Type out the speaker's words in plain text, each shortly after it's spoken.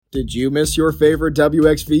Did you miss your favorite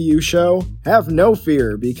WXVU show? Have no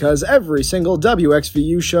fear, because every single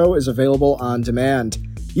WXVU show is available on demand.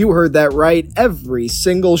 You heard that right, every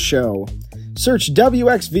single show. Search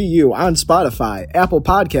WXVU on Spotify, Apple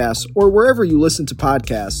Podcasts, or wherever you listen to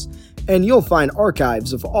podcasts, and you'll find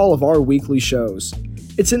archives of all of our weekly shows.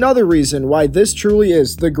 It's another reason why this truly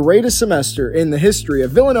is the greatest semester in the history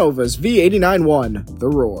of Villanova's V89-1, The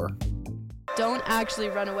Roar. Don't actually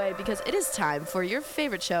run away, because it is time for your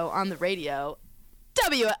favorite show on the radio.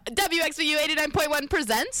 WXVU 89.1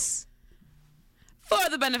 presents For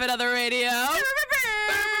the Benefit of the Radio.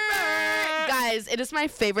 Guys, it is my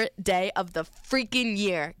favorite day of the freaking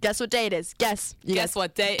year. Guess what day it is? Guess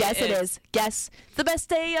what day it is. Guess it is. Guess the best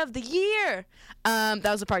day of the year. That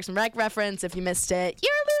was a Parks and Rec reference. If you missed it,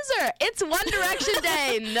 you're a loser. It's One Direction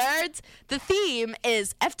Day, nerds. The theme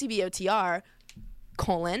is FTBOTR,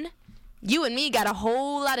 you and me got a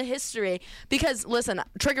whole lot of history. Because, listen,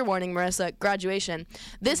 trigger warning, Marisa, graduation.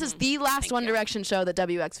 This is the last One Direction show that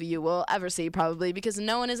WXVU will ever see, probably, because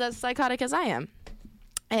no one is as psychotic as I am.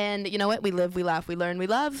 And you know what? We live, we laugh, we learn, we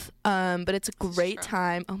love. But it's a great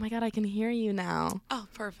time. Oh my God, I can hear you now. Oh,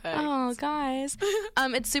 perfect. Oh, guys.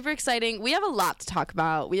 It's super exciting. We have a lot to talk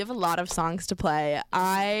about. We have a lot of songs to play.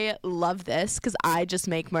 I love this because I just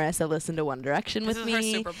make Marisa listen to One Direction with me. This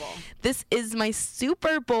is her Super Bowl. This is my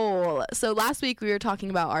Super Bowl. So last week we were talking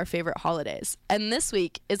about our favorite holidays. And this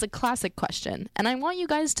week is a classic question. And I want you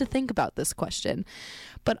guys to think about this question.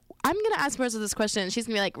 But I'm going to ask Marisa this question, and she's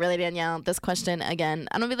going to be like, really, Danielle, this question again?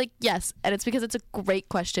 And I'll be like, yes. And it's because it's a great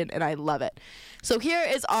question, and I love it. So here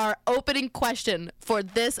is our opening question for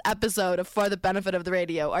this episode of For the Benefit of the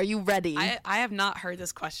Radio. Are you ready? I have not heard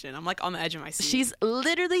this question. I'm like on the edge of my seat. She's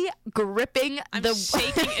literally gripping I'm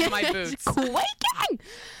shaking in my boots. Quaking!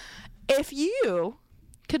 If you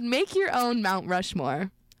could make your own Mount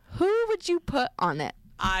Rushmore, who would you put on it?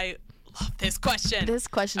 I love this question. This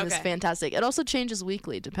question is fantastic. It also changes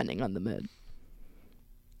weekly depending on the mood.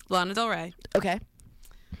 Lana Del Rey. Okay.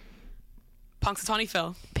 Punxsutawney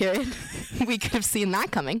Phil. Period. We could have seen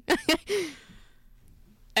that coming.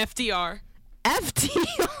 FDR.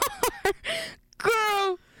 FDR?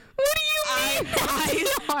 Girl, what do you mean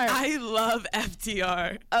FDR? I love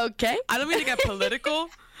FDR. Okay. I don't mean to get political,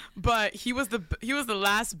 but he was the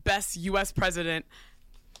last best U.S. president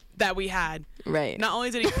that we had. Right. Not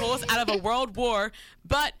only did he pull us out of a world war,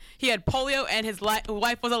 but he had polio and his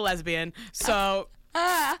wife was a lesbian. So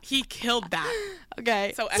he killed that.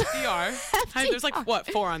 Okay. So FDR. There's like, what,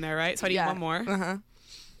 4 on there, right? So I need one more. Uh-huh.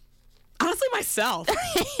 Honestly, myself.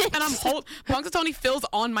 And I'm Punxsutawney Phil's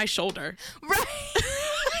on my shoulder.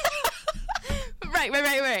 Right.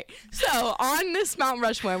 Right. So on this Mount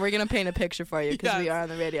Rushmore, we're going to paint a picture for you because we are on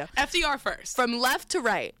the radio. FDR first. From left to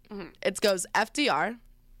right, it goes FDR,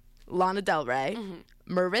 Lana Del Rey,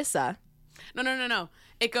 Marisa. No.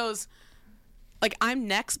 It goes, like, I'm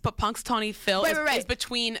next, but Punxsutawney Phil is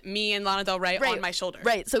between me and Lana Del Rey on my shoulder.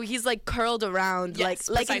 Right, so he's, like, curled around. Yes,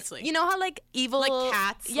 like precisely. You know how, like, evil... Like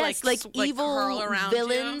cats. Yes, like evil curl around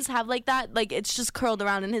villains you. have, like, that. Like, it's just curled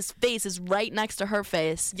around, and his face is right next to her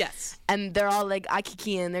face. Yes. And they're all, like,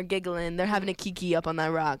 akikiing, they're giggling, they're having a kiki up on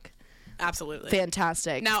that rock. Absolutely.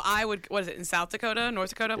 Fantastic. Now, I would, what is it, in South Dakota,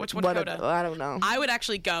 North Dakota? Which one Dakota? I don't know. I would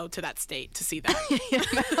actually go to that state to see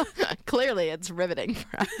that. Clearly, it's riveting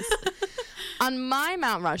for us. On my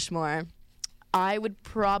Mount Rushmore, I would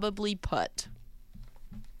probably put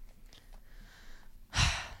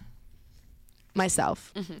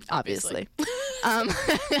myself, obviously.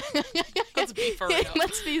 Let's be for real.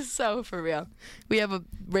 Let's be so for real. We have a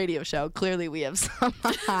radio show. Clearly, we have some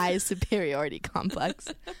high superiority complex.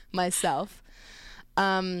 Myself.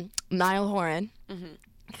 Niall Horan,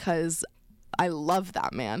 because I love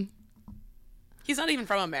that man. He's not even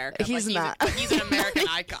from America. He's not. He's an American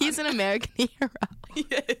icon. He's an American hero.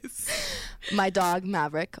 Yes. My dog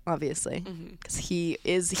Maverick, obviously, because he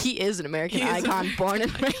is an American icon, born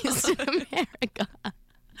and raised in America.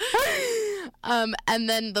 And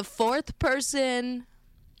then the fourth person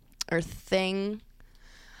or thing,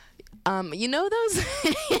 you know those,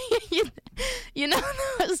 you know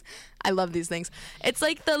those. I love these things. It's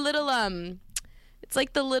like the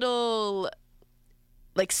little,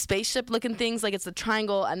 like spaceship looking things. Like it's the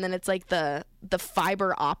triangle, and then it's like the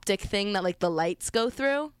fiber optic thing that like the lights go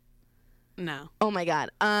through. No. Oh my God.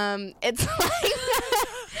 It's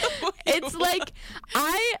like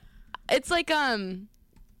it's like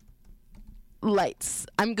lights.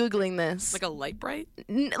 I'm Googling this. Like a light bright?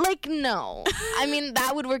 Like no. I mean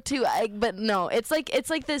that would work too. But no. It's like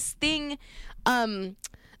this thing. Like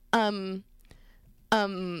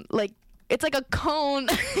it's like a cone.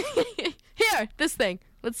 Here, this thing.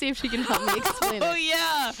 Let's see if she can help me explain it. Oh,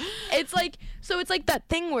 yeah. It's like that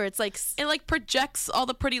thing where it's like it like projects all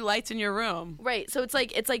the pretty lights in your room. Right. So it's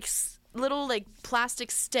like little like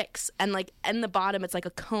plastic sticks, and like in the bottom it's like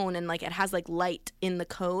a cone, and like it has like light in the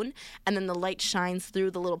cone, and then the light shines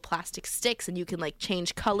through the little plastic sticks, and you can like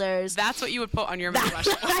change colors. That's what you would put on your Mount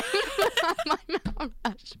Rushmore. My Mount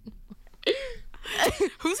Rushmore.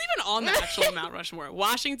 Who's even on the actual Mount Rushmore?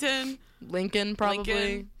 Washington? Lincoln, probably.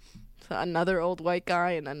 Lincoln. Another old white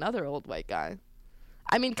guy and another old white guy.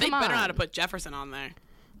 I mean, come on. They better know how to put Jefferson on there.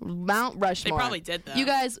 Mount Rushmore. They probably did, though. You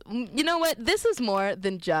guys, you know what? This is more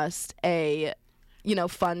than just a,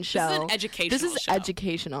 fun show. This is an educational show. This is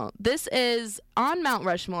educational. This is, on Mount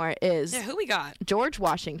Rushmore is... Yeah, who we got? George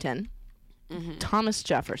Washington, Thomas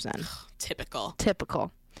Jefferson. Typical.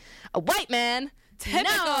 A white man.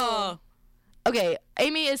 Typical. No. Okay,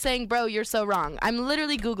 Amy is saying, bro, you're so wrong. I'm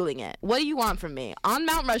literally Googling it. What do you want from me? On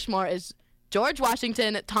Mount Rushmore is George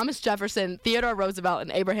Washington, Thomas Jefferson, Theodore Roosevelt,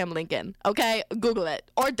 and Abraham Lincoln. Okay? Google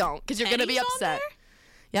it. Or don't, because you're going to be upset.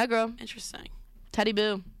 Yeah, girl. Interesting. Teddy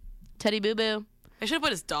Boo. Teddy Boo Boo. They should have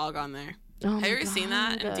put his dog on there. Oh, have you ever seen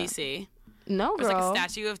that in D.C.? No, girl. There's like a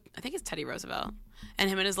statue of, I think it's Teddy Roosevelt. And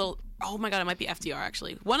him and his little, oh my God, it might be FDR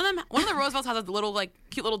actually. One of the Roosevelts has a little, like,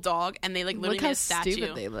 cute little dog, and they, like, literally made a statue. Look how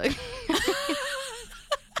stupid they look.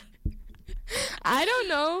 I don't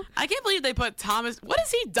know. I can't believe they put Thomas. What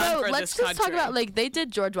has he done for this country? Let's just talk about, like, they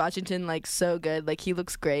did George Washington, like, so good. Like, he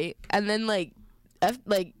looks great. And then, like,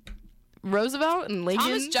 Roosevelt and Lincoln.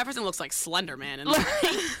 Thomas Jefferson looks like Slender Man. And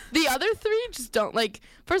the other three just don't, like,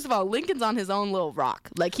 first of all, Lincoln's on his own little rock.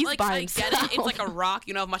 Like, he's by himself. I get it. It's like a rock.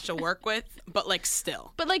 You don't have much to work with, but, like,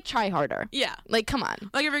 still. But, like, try harder. Yeah. Like, come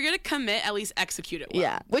on. Like, if you're going to commit, at least execute it well.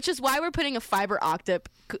 Yeah. Which is why we're putting a fiber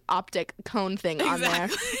optic cone thing on there.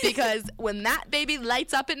 Because when that baby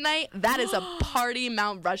lights up at night, that is a party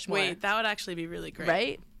Mount Rushmore. Wait, that would actually be really great.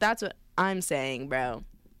 Right? That's what I'm saying, bro.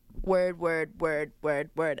 Word.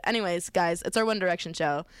 Anyways, guys, it's our One Direction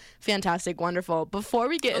show. Fantastic, wonderful. Before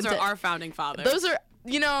we get those into... are our founding fathers. Those are,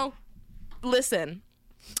 listen.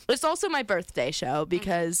 It's also my birthday show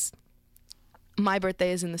because my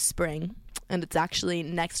birthday is in the spring. And it's actually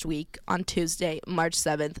next week on Tuesday, March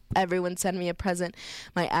 7th. Everyone send me a present.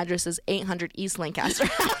 My address is 800 East Lancaster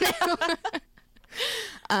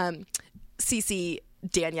Avenue. CC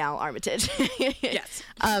Danielle Armitage. Yes.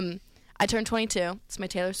 I turned 22. It's my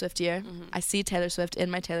Taylor Swift year. I see Taylor Swift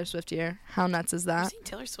in my Taylor Swift year. How nuts is that? You've seen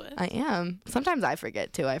Taylor Swift? I am. Sometimes I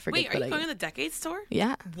forget, too. Wait, are you going on the Decades tour?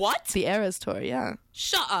 Yeah. What? The Eras tour, yeah.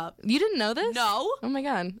 Shut up. You didn't know this? No. Oh, my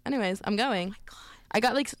God. Anyways, I'm going. Oh, my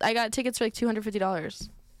God. I got tickets for like $250.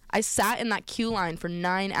 I sat in that queue line for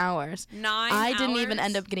 9 hours. 9 hours? I didn't even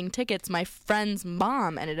end up getting tickets. My friend's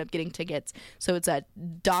mom ended up getting tickets. So it's a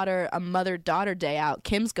mother-daughter day out.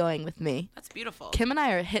 Kim's going with me. That's beautiful. Kim and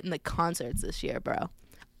I are hitting the concerts this year, bro.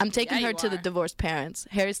 I'm taking her to the divorced parents.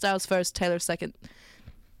 Harry Styles first, Taylor second.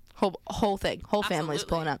 Whole thing. Whole family's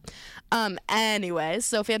pulling up. Anyways,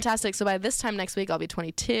 so fantastic. So by this time next week, I'll be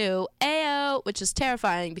 22. Ayo, which is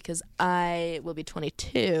terrifying because I will be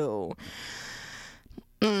 22.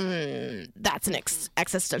 That's an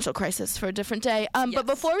existential crisis for a different day. Yes. But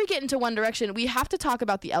before we get into One Direction, we have to talk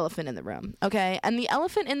about the elephant in the room, okay? And the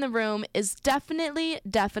elephant in the room is definitely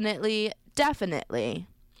the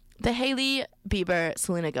Hailey Bieber,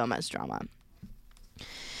 Selena Gomez drama.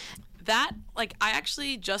 That, like, I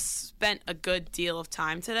actually just spent a good deal of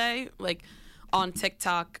time today, like, on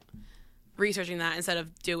TikTok researching that instead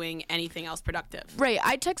of doing anything else productive. Right.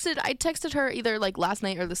 I texted her either, like, last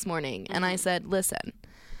night or this morning, and I said, listen,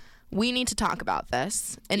 we need to talk about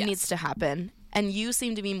this. It needs to happen. And you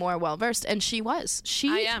seem to be more well-versed. And she was.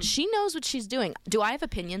 I am. She knows what she's doing. Do I have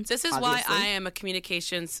opinions? This is why I am a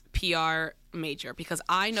communications PR major, because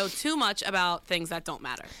I know too much about things that don't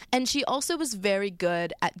matter. And she also was very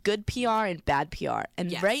good at good PR and bad PR.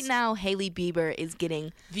 And right now, Hailey Bieber is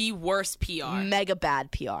getting the worst PR. Mega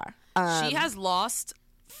bad PR. She has lost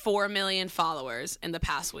 4 million followers in the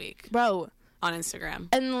past week. Bro. On Instagram.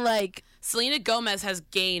 And, like, Selena Gomez has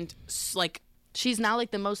gained, like, she's now,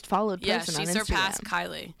 like, the most followed person on Instagram. Yeah, she surpassed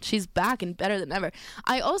Kylie. She's back and better than ever.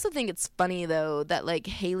 I also think it's funny, though, that, like,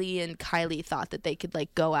 Hailey and Kylie thought that they could,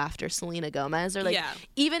 like, go after Selena Gomez. Or, like,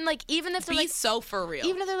 even if they're, be so for real.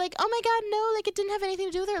 Even if they're like, oh, my God, no, like, it didn't have anything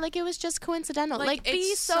to do with her. Like, it was just coincidental. Like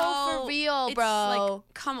be so for real, bro.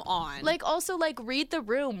 Like, come on. Like, also, like, read the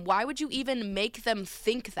room. Why would you even make them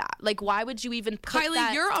think that? Like, why would you even put Kylie,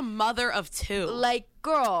 that? You're a mother of 2. Like,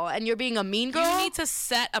 girl, and you're being a mean girl. You need to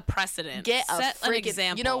set a precedent. Set an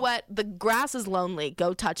example. You know what? The grass is lonely.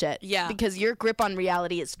 Go touch it. Yeah. Because your grip on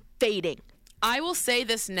reality is fading. I will say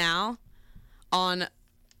this now on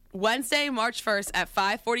Wednesday, March 1st at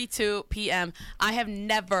 5:42 p.m. I have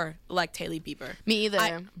never liked Hailey Bieber. Me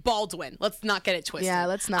either. Baldwin. Let's not get it twisted. Yeah,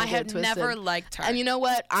 let's not get it twisted. I have never liked her. And you know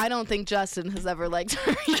what? I don't think Justin has ever liked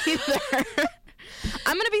her either.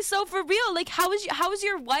 I'm gonna be so for real. Like, how is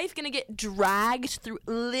your wife gonna get dragged through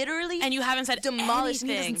literally? And you haven't said demolished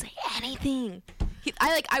anything. He doesn't say anything.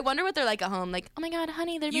 I wonder what they're like at home. Like, oh my God,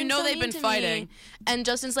 honey, they're being so they've mean been to fighting. Me. And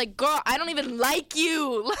Justin's like, girl, I don't even like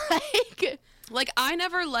you. Like I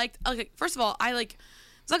never liked. Okay, first of all, it's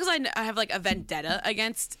not because I have like a vendetta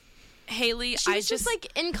against Hailey. She was just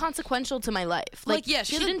like inconsequential to my life. Like yeah,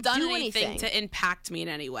 she didn't do anything anything to impact me in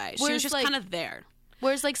any way. She was just kind of there.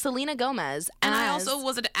 Whereas like Selena Gomez, and I also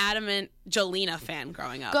was an adamant Jolena fan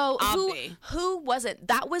growing up. Who wasn't?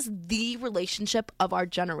 That was the relationship of our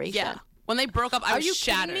generation. Yeah. When they broke up, I was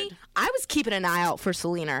shattered. Kidding me? I was keeping an eye out for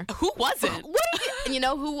Selena. Who wasn't? What are you? And you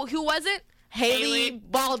know who wasn't? Hailey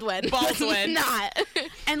Baldwin. Not.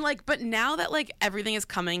 And like, but now that like everything is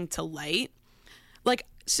coming to light, like,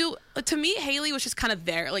 so to me, Hailey was just kind of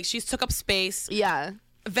there. Like, she's took up space. Yeah.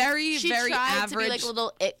 Very tried average. To be like a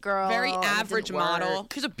little it girl. Very average model.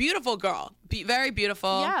 She's a beautiful girl. Very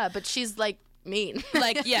beautiful. Yeah, but she's like mean.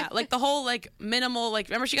 Like, yeah, like the whole like minimal, like,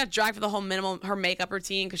 remember she got dragged for the whole minimal, her makeup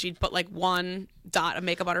routine because she'd put like one dot of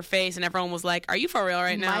makeup on her face and everyone was like, are you for real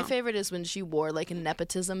right now? My favorite is when she wore like a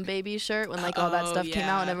nepotism baby shirt when like all that stuff came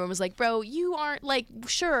out and everyone was like, bro, you aren't like,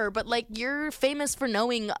 sure, but like you're famous for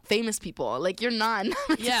knowing famous people. Like you're not a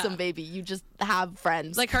nepotism baby. You just have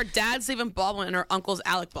friends. Like her dad's Stephen Baldwin and her uncle's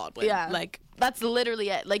Alec Baldwin. Yeah. Like that's literally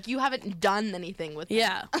it. Like you haven't done anything with them.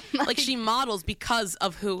 Yeah. Like she models because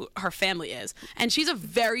of who her family is. And she's a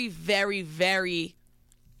very, very, very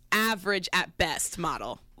average at best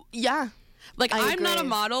model. Yeah. Like I'm agree. not a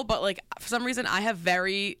model, but like for some reason I have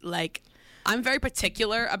I'm very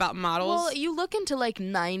particular about models. Well, you look into like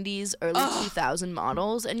 90s, early 2000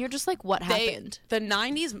 models and you're just like, what happened? The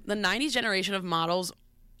 90s generation of models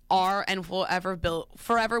are and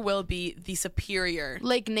forever will be the superior.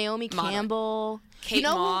 Like Naomi model. Campbell, Kate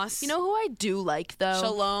Moss. You know who I do like though?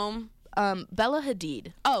 Shalom. Bella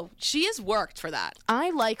Hadid. Oh, she has worked for that. I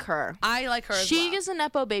like her. I like her as well. She is a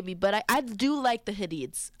nepo baby, but I do like the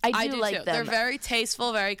Hadids. I do like too. them. They're very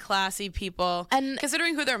tasteful, very classy people. And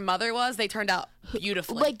considering who their mother was, they turned out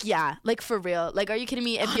beautifully. Like, yeah, like for real. Like, are you kidding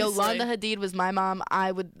me? If Yolanda Hadid was my mom,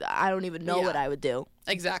 I don't even know what I would do.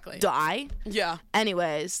 Exactly. Die? Yeah.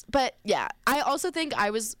 Anyways, but yeah, I also think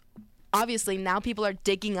obviously now people are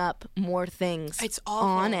digging up more things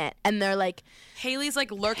on it, and they're like, Hailey's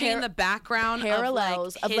like lurking in the background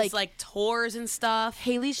parallels of his like tours and stuff.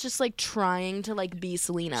 Hailey's just like trying to like be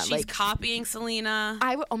Selena. She's like copying Selena.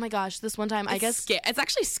 Oh my gosh, this one time it's it's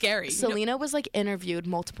actually scary. Selena was like interviewed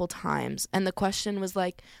multiple times, and the question was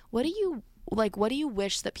like, what do you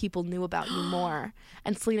wish that people knew about you more?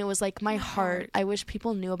 And Selena was like, my heart. I wish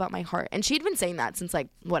people knew about my heart. And she'd been saying that since like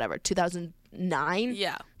 2009.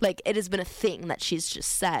 Yeah. Like it has been a thing that she's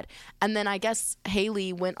just said. And then I guess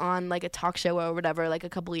Hailey went on like a talk show or whatever like a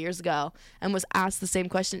couple of years ago and was asked the same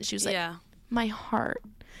question. She was like, my heart.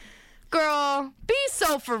 Girl, be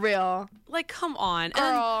so for real. Like, come on.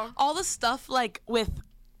 Girl. And all the stuff like with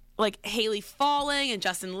like Hailey falling and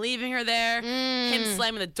Justin leaving her there, him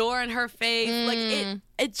slamming the door in her face. Like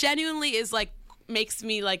it genuinely is like makes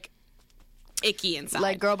me like icky inside.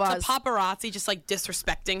 Like girl boss. The paparazzi just like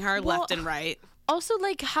disrespecting her left and right. Also,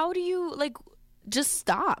 like, how do you like just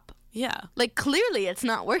stop? Yeah. Like clearly it's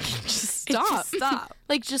not working. Just stop. Just stop.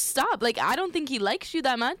 Like just stop. Like I don't think he likes you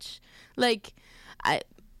that much. Like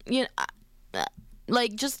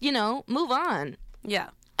just move on. Yeah.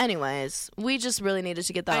 Anyways, we just really needed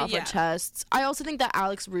to get that off our chests. I also think that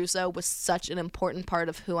Alex Russo was such an important part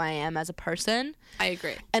of who I am as a person. I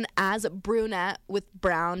agree. And as a brunette with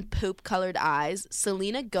brown poop-colored eyes,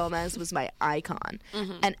 Selena Gomez was my icon.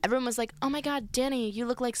 Mm-hmm. And everyone was like, oh my God, Danny, you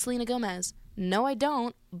look like Selena Gomez. No, I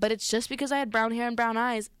don't. But it's just because I had brown hair and brown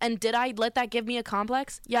eyes. And did I let that give me a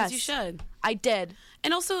complex? Yes. As you should. I did.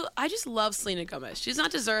 And also, I just love Selena Gomez. She does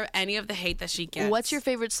not deserve any of the hate that she gets. What's your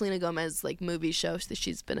favorite Selena Gomez like movie show that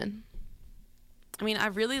she's been in? I mean, I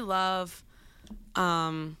really love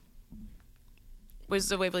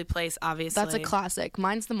Wizards of Waverly Place, obviously. That's a classic.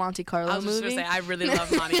 Mine's the Monte Carlo movie. I was just going to say, I really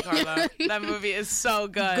love Monte Carlo. That movie is so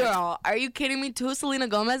good. Girl, are you kidding me? 2 Selena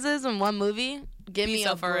Gomez's in one movie? Give me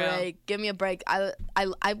a break. Give me a break. I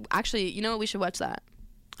actually, you know what? We should watch that.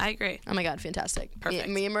 I agree. Oh my God, fantastic. Perfect.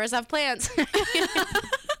 Me and Marissa have plans.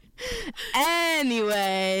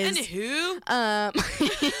 Anyways. Anywho.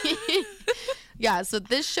 Yeah, so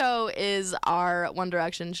this show is our One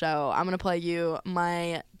Direction show. I'm going to play you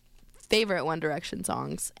my favorite One Direction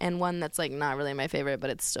songs, and one that's like not really my favorite, but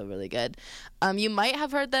it's still really good. You might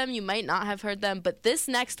have heard them, you might not have heard them, but this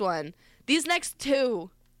next one, these next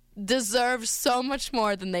two deserve so much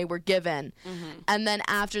more than they were given. And then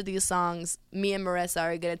after these songs, me and Marissa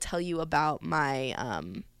are going to tell you about my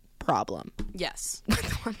problem. Yes.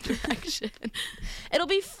 With One Direction. It'll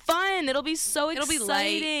be fun. It'll be so exciting. It'll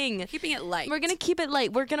be light. Keeping it light. We're going to keep it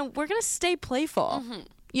light. We're going to stay playful.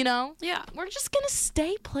 You know? Yeah. We're just going to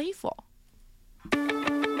stay playful. Who's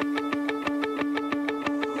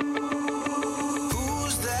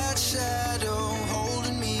that shadow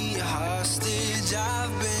holding me hostage?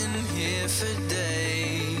 I've been here for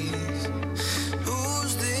days.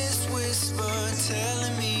 Who's this whisper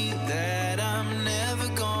telling me that I'm never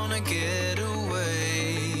gonna get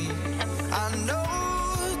away? I know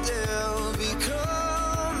they'll be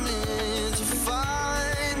coming to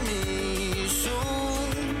find me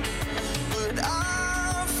soon, but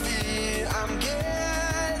I fear I'm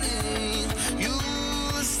getting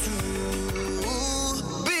used to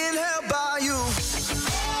being held by you.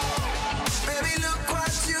 Baby, look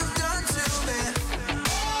what you've done to me.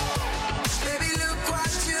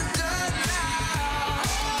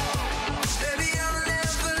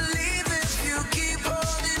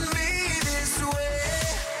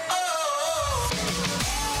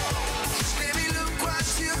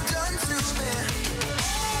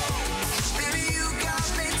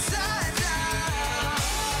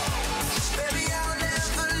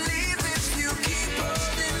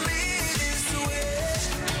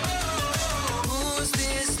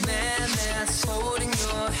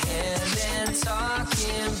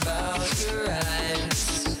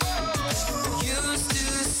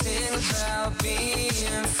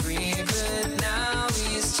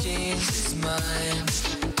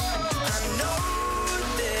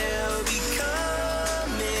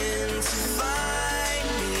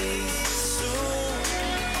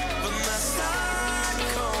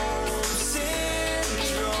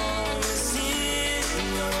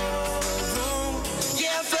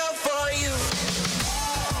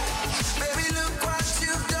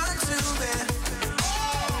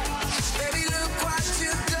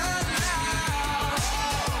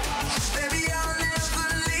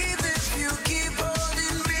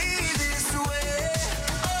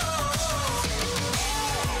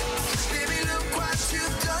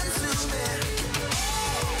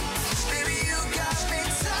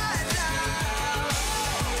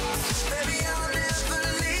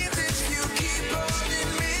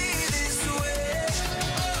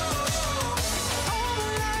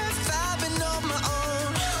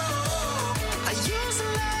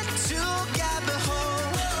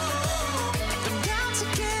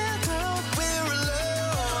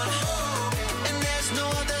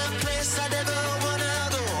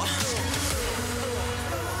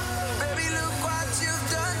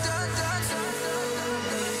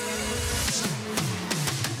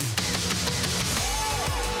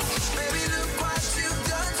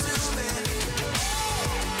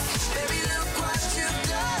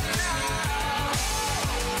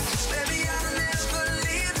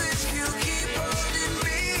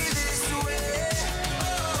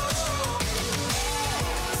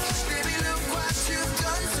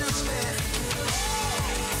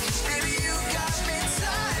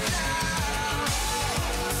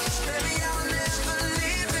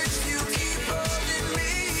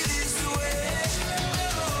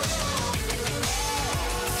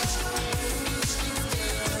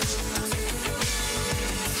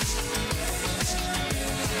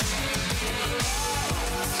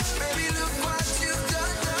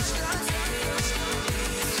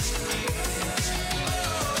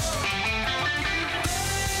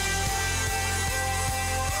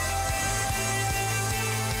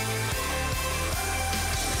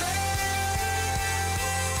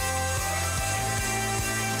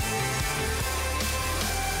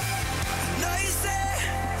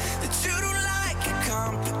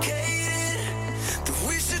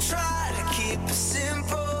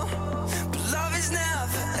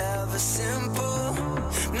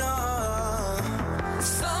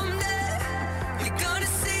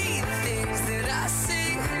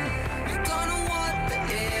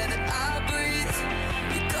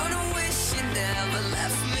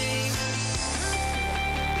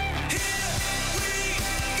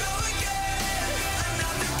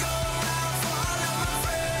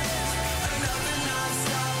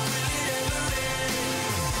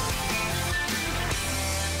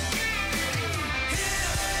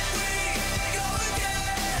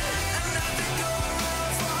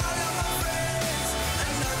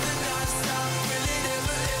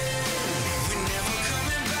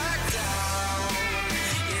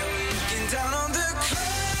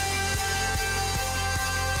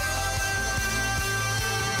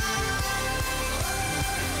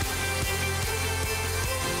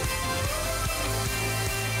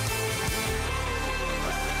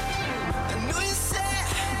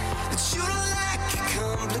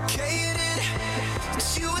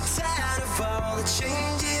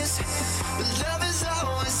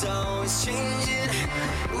 always changing.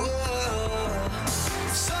 Whoa.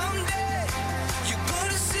 Someday you're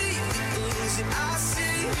gonna see the things that I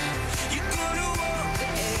see. You're gonna walk the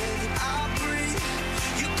air that I breathe.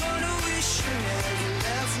 You're gonna wish you never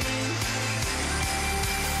left me.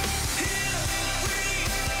 Here we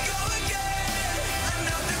go again.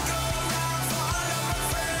 Another go round for all of my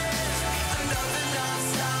friends. Another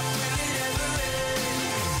non-stop, will it ever end?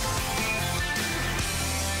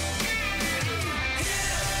 Here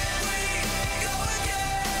we go again.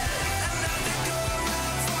 Another go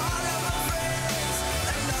round for all of my friends.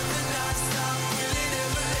 Another non-stop, will it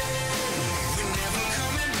ever end? We're never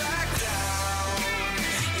coming back down.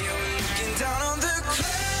 Yeah, we're looking down on the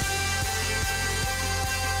clouds.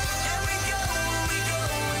 And we go, and we go,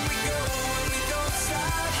 and we go, and we don't stop.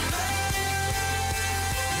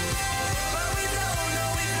 But we don't, no,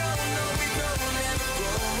 we don't, no, we don't ever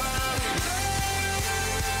grow up.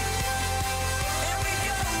 And we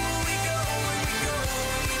go, and we go, and we go,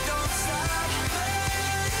 and we don't stop.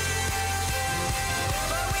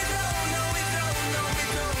 But we don't, no, we don't, no, we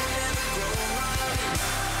don't ever grow up.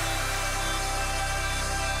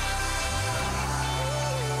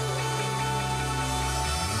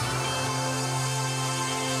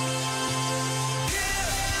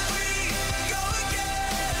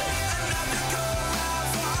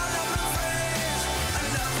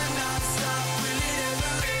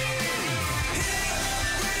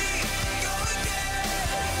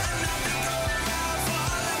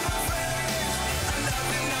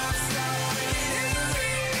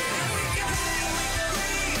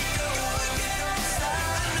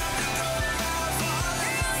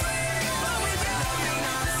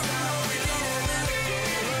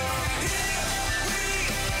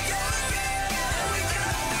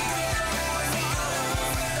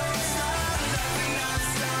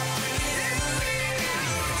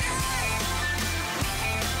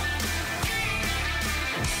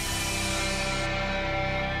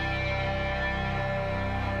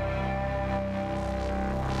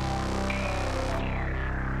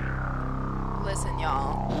 Listen,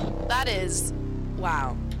 y'all. That is,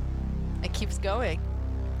 wow. It keeps going.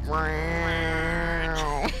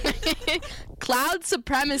 Cloud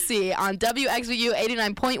Supremacy on WXVU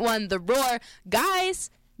 89.1 The Roar. Guys,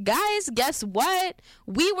 guess what?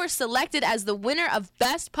 We were selected as the winner of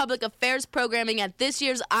Best Public Affairs Programming at this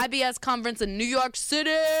year's IBS conference in New York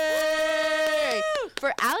City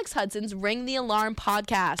for Alex Hudson's Ring the Alarm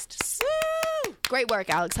podcast. Great work,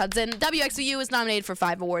 Alex Hudson. WXVU is nominated for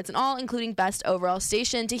 5 awards in all, including Best Overall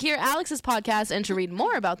Station. To hear Alex's podcast and to read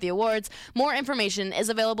more about the awards, more information is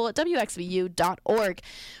available at WXVU.org.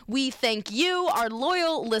 We thank you, our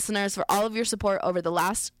loyal listeners, for all of your support over the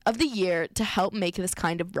last of the year to help make this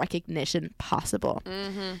kind of recognition possible.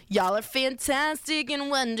 Y'all are fantastic and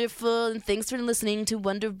wonderful, and thanks for listening to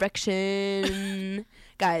One Direction.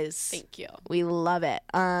 Guys, Thank you. we love it.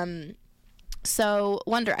 So,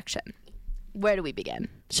 One Direction. Where do we begin?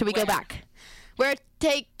 Should we go back? We're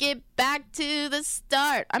take it back to the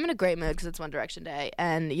start. I'm in a great mood because it's One Direction Day.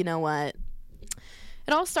 And you know what?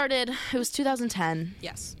 It all started, it was 2010.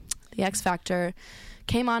 Yes. The X Factor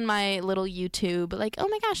came on my little YouTube. Like, oh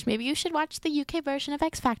my gosh, maybe you should watch the UK version of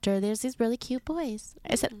X Factor. There's these really cute boys.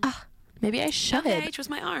 I said, maybe I should. Okay, twist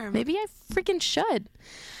my arm. Maybe I freaking should.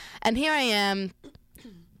 And here I am.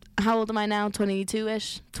 How old am I now?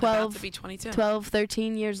 22-ish? 12. About to be 22. 12,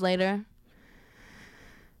 13 years later.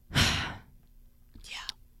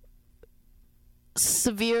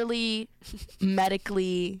 Severely,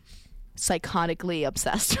 medically, psychotically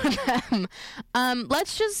obsessed with them.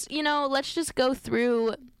 Let's just go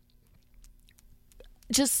through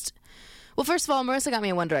well, first of all, Marissa got me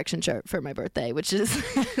a One Direction shirt for my birthday, which is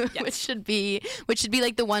which should be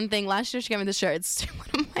like the one thing. Last year she got me the shirt. It's one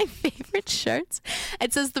of my favorite shirts.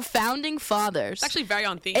 It says the Founding Fathers. It's actually very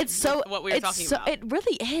on theme. It's so with what we were talking about. It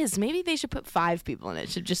really is. Maybe they should put 5 people in it. It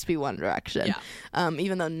should just be One Direction. Yeah.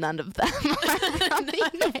 Even though none of them are from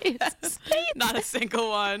the United States. Not a single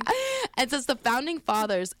one. It says the Founding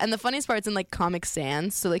Fathers, and the funniest part's in like Comic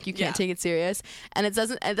Sans, so like you can't take it serious. And it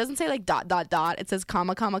doesn't say like ... It says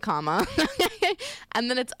comma. And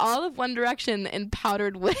then it's all of One Direction in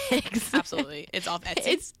powdered wigs. Absolutely. It's off Etsy.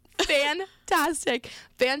 It's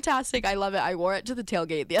fantastic. I love it. I wore it to the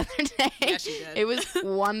tailgate the other day. Yes, you did. It was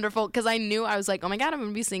wonderful because I knew, I was like, oh my god, I'm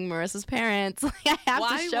gonna be seeing Marissa's parents. Like, I have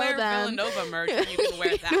to show Why wear them. Villanova merch when you can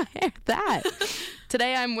wear that? Wear that.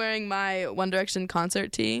 Today I'm wearing my One Direction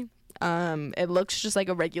concert tee. It looks just like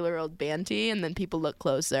a regular old band tee, and then people look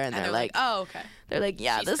closer and they're like, oh, okay. they're like,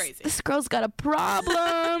 yeah, She's crazy. this girl's got a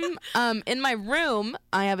problem. In my room,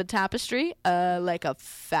 I have a tapestry, like a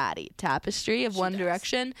fatty tapestry of One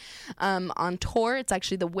Direction. On tour, it's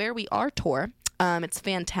actually the Where We Are tour. It's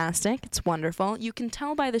fantastic. It's wonderful. You can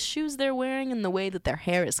tell by the shoes they're wearing and the way that their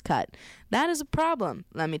hair is cut. That is a problem.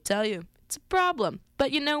 Let me tell you, it's a problem.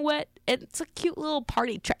 But you know what? It's a cute little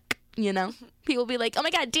party trick. You know, people be like, "Oh my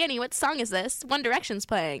God, Danny, what song is this? One Direction's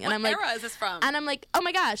playing," and What I'm like, era is this from? And I'm like, "Oh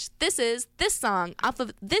my gosh, this is this song off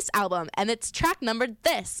of this album, and it's track numbered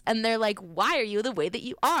this." And they're like, "Why are you the way that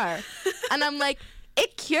you are?" And I'm like,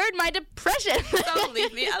 "It cured my depression." Don't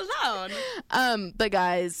leave me alone. But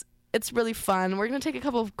guys, it's really fun. We're gonna take a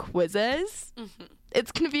couple of quizzes.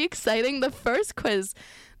 It's gonna be exciting. The first quiz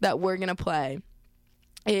that we're gonna play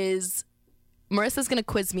is Marissa's going to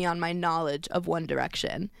quiz me on my knowledge of One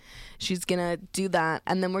Direction. She's going to do that,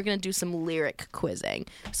 and then we're going to do some lyric quizzing.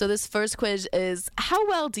 So this first quiz is, how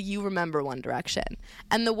well do you remember One Direction?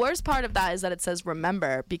 And the worst part of that is that it says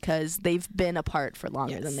remember because they've been apart for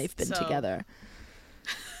longer than they've been together.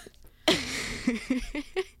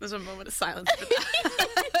 There's a moment of silence for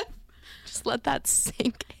that. Just let that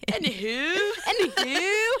sink in.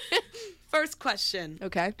 Anywho. First question.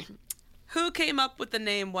 Okay. Who came up with the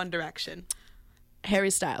name One Direction?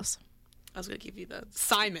 Harry Styles. I was going to give you the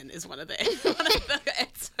Simon is one of the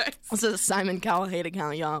answers. This is a Simon Cowell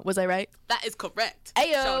account, y'all. Was I right? That is correct.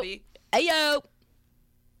 Ayo. Shawty. Ayo.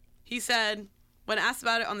 He said, when asked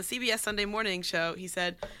about it on the CBS Sunday Morning Show, he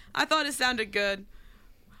said, I thought it sounded good.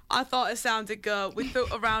 We threw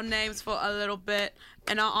around names for a little bit,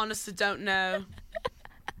 and I honestly don't know.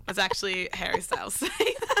 That's actually Harry Styles saying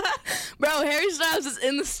that. Bro, Harry Styles is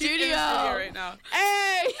in the studio. He's in the studio right now.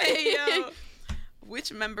 Hey, yo.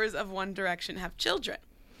 Which members of One Direction have children?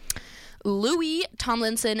 Louis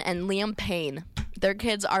Tomlinson and Liam Payne. Their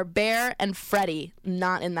kids are Bear and Freddie,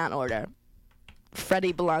 not in that order.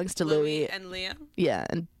 Freddie belongs to Louis. And Liam? Yeah,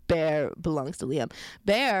 and Bear belongs to Liam.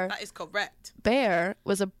 Bear. That is correct. Bear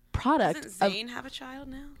was a product. Doesn't Zayn have a child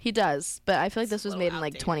now? He does, but I feel like this was made in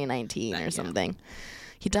like outdated. 2019 or something.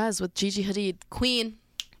 He does with Gigi Hadid. Queen.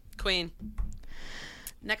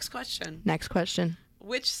 Next question.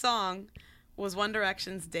 Which song was One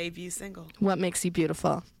Direction's debut single? What Makes You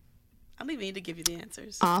Beautiful. I'm leaving you to give you the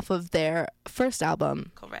answers. Off of their first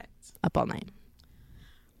album. Correct. Up All Night.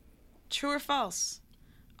 True or false?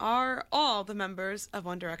 Are all the members of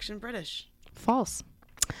One Direction British? False.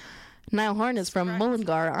 Niall Horan is from Correct.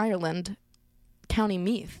 Mullingar, Ireland, County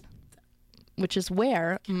Meath, which is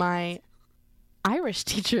where my Irish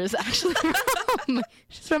teacher is actually from.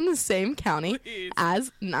 She's from the same county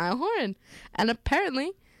as Niall Horan. And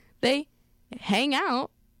apparently they hang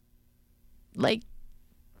out, like,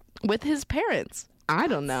 with his parents. I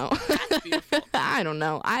don't know. That's beautiful. I don't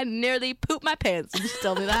know. I nearly pooped my pants. Did you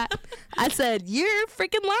tell me that? I said, you're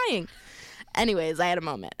freaking lying. Anyways, I had a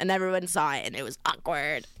moment, and everyone saw it, and it was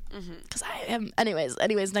awkward. Because I am... Anyways,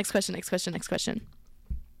 next question.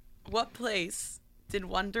 What place did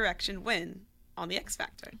One Direction win on the X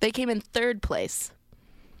Factor? They came in third place.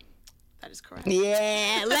 That is correct.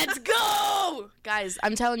 Yeah, let's go! Guys,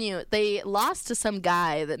 I'm telling you, they lost to some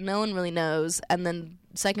guy that no one really knows, and then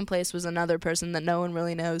second place was another person that no one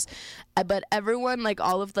really knows. But everyone, like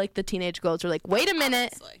all of like the teenage girls were like, wait a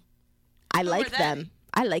minute, Honestly. I like them.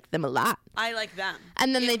 I like them a lot. I like them.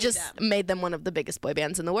 And then Give they me just them. made them one of the biggest boy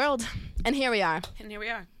bands in the world. And here we are. And here we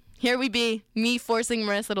are. Here we be, me forcing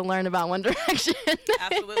Marissa to learn about One Direction.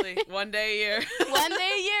 Absolutely. One day a year. One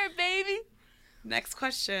day a year, baby. Next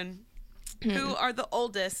question. Who are the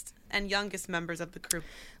oldest and youngest members of the group?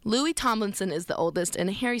 Louis Tomlinson is the oldest,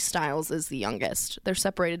 and Harry Styles is the youngest. They're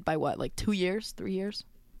separated by what, like 2 years? 3 years?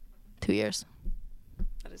 2 years.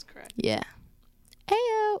 That is correct. Yeah.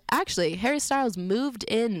 Heyo. Actually, Harry Styles moved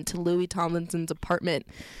into Louis Tomlinson's apartment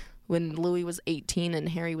when Louis was 18 and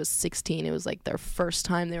Harry was 16. It was like their first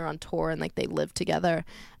time they were on tour, and like they lived together.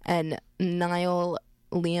 And Niall,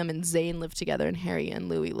 Liam, and Zayn lived together, and Harry and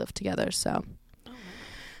Louis lived together. So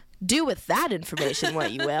do with that information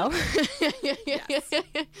what you will. Yes.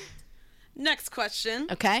 Next question.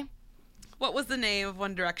 Okay. What was the name of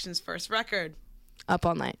One Direction's first record? Up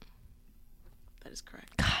All Night. That is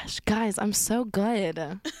correct. Gosh, guys, I'm so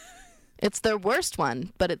good. It's their worst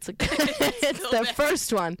one, but it's it's their there.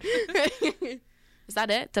 first one. Is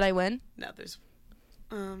that it? Did I win? No, there's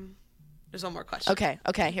one more question. Okay,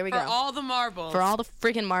 here we For go. all the marbles. For all the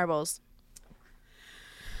freaking marbles.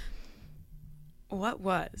 What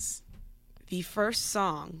was the first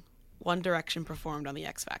song One Direction performed on the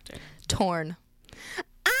X Factor? Torn. I'm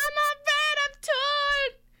afraid I'm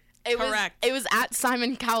torn. Correct. It was at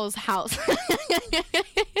Simon Cowell's house.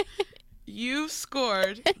 You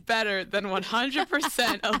scored better than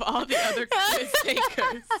 100% of all the other quiz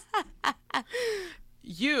takers.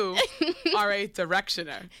 You are a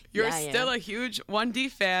directioner. You're Yeah, I still am. a huge 1D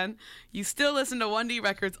fan. You still listen to 1D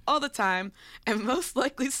records all the time, and most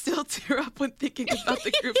likely still tear up when thinking about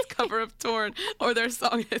the group's cover of Torn or their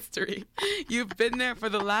song history. You've been there for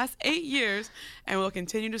the last 8 years and will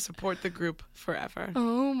continue to support the group forever.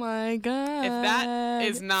 Oh my god. If that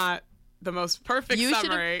is not the most perfect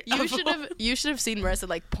summary, you should have seen Marissa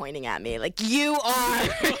like pointing at me like you are.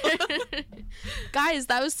 Guys,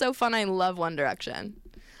 that was so fun. I love One Direction.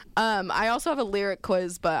 I also have a lyric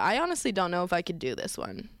quiz, but I honestly don't know if I could do this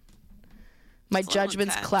one. My It's a little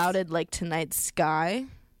judgment's intense. clouded like tonight's sky.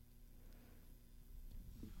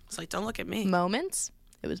 It's like, don't look at me. Moments.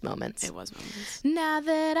 It was Moments. It was Moments. Now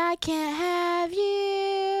that I can't have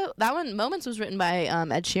you. That one, Moments, was written by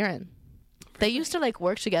Ed Sheeran. They used to like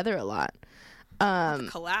work together a lot.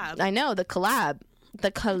 Collab. I know, the collab.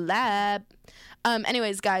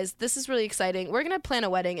 Anyways, guys, this is really exciting. We're going to plan a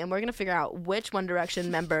wedding, and we're going to figure out which One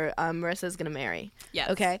Direction member Marissa is going to marry.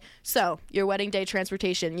 Yes. Okay? So, your wedding day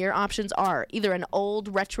transportation, your options are either an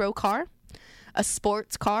old retro car, a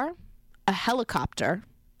sports car, a helicopter,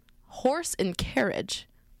 horse and carriage,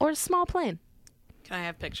 or a small plane. Can I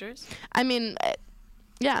have pictures? I mean,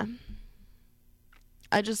 yeah.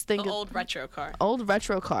 I just think The old retro car. old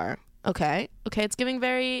retro car. Okay, it's giving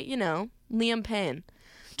very, Liam Payne.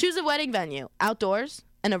 Choose a wedding venue: outdoors,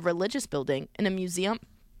 in a religious building, in a museum,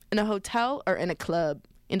 in a hotel, or in a club.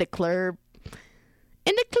 In a club.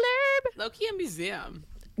 Low-key a museum.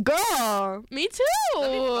 Girl, me too.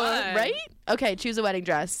 That'd be fun. Right? Okay, choose a wedding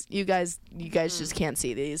dress. You guys just can't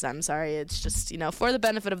see these. I'm sorry. It's just, for the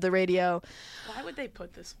benefit of the radio. Why would they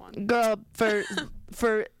put this one? Girl, for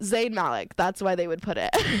Zayn Malik, that's why they would put it.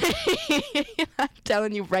 I'm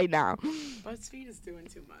telling you right now. BuzzFeed is doing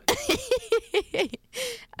too much.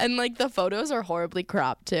 And like the photos are horribly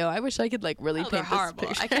cropped too. I wish I could like really Oh, they're paint this horrible.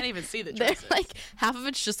 picture. I can't even see the They're dresses. like half of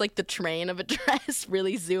it's just like the train of a dress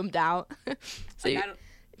really zoomed out. So Like, you- I don't-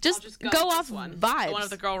 just I'll just go with off this one. vibes. The one of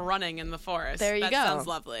the girl running in the forest. There you that go. Sounds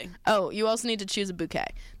lovely. Oh, you also need to choose a bouquet.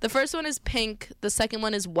 The first one is pink. The second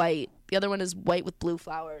one is white. The other one is white with blue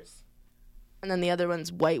flowers. And then the other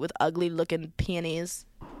one's white with ugly looking peonies.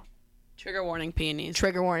 Trigger warning, peonies.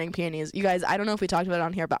 Trigger warning, peonies. You guys, I don't know if we talked about it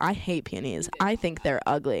on here, but I hate peonies. I think they're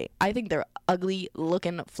ugly. I think they're ugly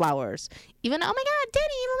looking flowers. Even, oh my God,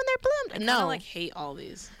 Danny, even when they're bloomed. I No. like hate all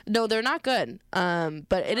these. No, they're not good.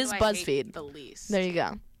 But it What is do I hate BuzzFeed. the least. There you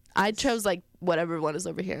go. I chose like whatever one is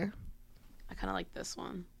over here. I kind of like this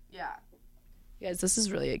one. Yeah. You guys, this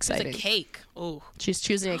is really It's a exciting. cake. Ooh. She's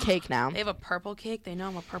choosing a cake now. They have a purple cake. They know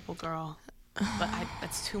I'm a purple girl. But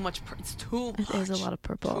it's too much. It's too much. There's a lot of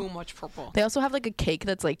purple. Too much purple. They also have like a cake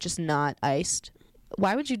that's like just not iced.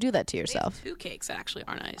 Why would you do that to They have yourself? 2 cakes that actually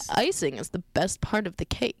are nice. Icing is the best part of the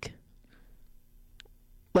cake.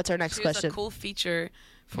 What's our next Choose question? a cool feature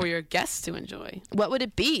for your guests to enjoy. What would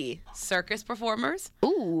it be? Circus performers,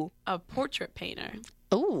 Ooh. a portrait painter,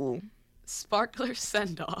 Ooh. sparkler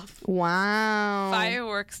send-off, Wow.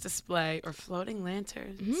 fireworks display, or floating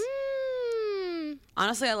lanterns. Mm.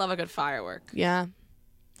 Honestly, I love a good firework. Yeah.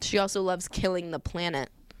 She also loves killing the planet.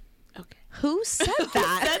 Okay. Who said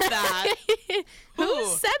that? said that? Who Who?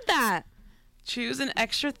 said that? Choose an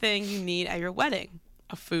extra thing you need at your wedding.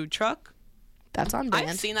 A food truck. That's on brand.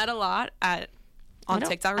 I've seen that a lot on I don't-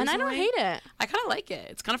 TikTok and recently. I don't hate it. I kind of like it.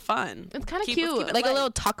 It's kind of fun. It's kind of Keep cute. it Like a light.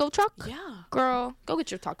 little taco truck. Yeah. Girl, go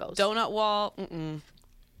get your tacos. Donut wall. Mm-mm.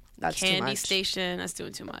 That's too Candy much. station. That's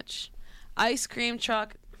doing too much. Ice cream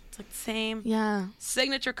truck. It's like the same. Yeah.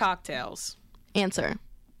 Signature cocktails. Answer.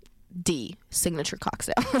 D. Signature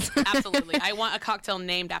cocktails. Absolutely. I want a cocktail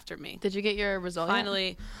named after me. Did you get your result yet?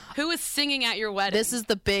 Finally. Who is singing at your wedding? This is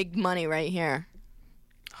the big money right here.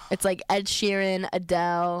 It's like Ed Sheeran,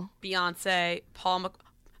 Adele. Beyonce,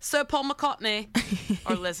 Sir Paul McCartney,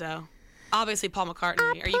 or Lizzo. Obviously Paul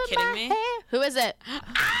McCartney. Are you kidding me? Who is it?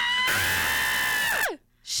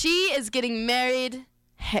 She is getting married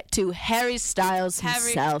to Harry Styles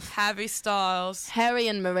himself. Harry Styles. Harry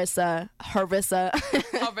and Harissa. Marissa.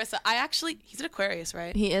 He's an Aquarius,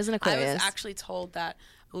 right? He is an I Aquarius. was actually told that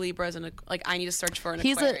Libra is I need to search for an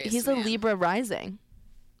he's Aquarius. a man. Libra rising.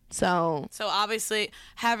 So So obviously,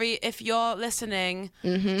 Harry, if you're listening,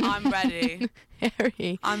 Mm-hmm. I'm ready.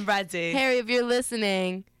 Harry, I'm ready. Harry, if you're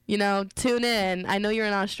listening, tune in. I know you're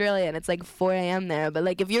in Australia and it's like 4 a.m. there, but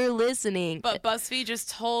like if you're listening, But BuzzFeed just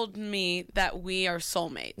told me that we are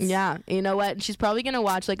soulmates. yeah, you know what? She's probably gonna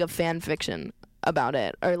watch like a fan fiction about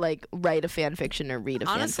it, or like write a fan fiction or read a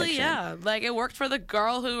fan Honestly, fiction. yeah. Like, it worked for the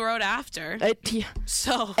girl who wrote after.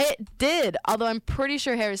 So It did, although I'm pretty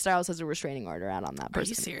sure Harry Styles has a restraining order out on that person. Are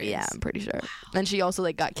you serious? Yeah, I'm pretty sure. Wow. And she also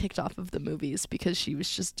like got kicked off of the movies because she was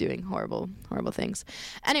just doing horrible things.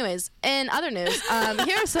 Anyways, in other news,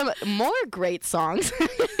 here are some more great songs.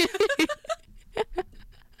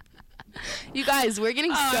 You guys, we're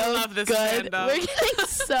getting I love this good. stand-up. We're getting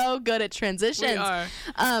so good at transitions. We are.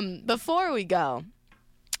 Before we go,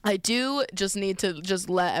 I do just need to just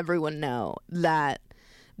let everyone know that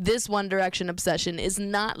this One Direction obsession is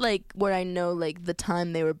not like where I know like the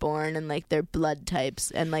time they were born and like their blood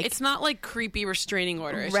types and like it's not like creepy restraining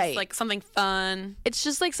order. It's Right. just like something fun. it's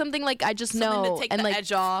just like something like I just Something know to take and the like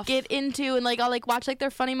edge off. get into, and like I'll like watch like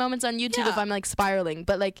their funny moments on YouTube if Yeah. I'm like spiraling.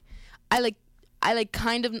 But like I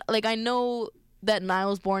kind of like I know that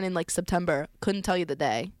Niall's born in like September. Couldn't tell you the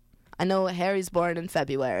day. I know Harry's born in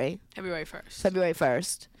February February 1st. February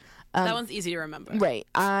 1st. That one's easy to remember. Right.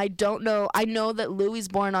 I don't know. I know that Louis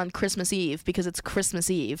born on Christmas Eve because it's Christmas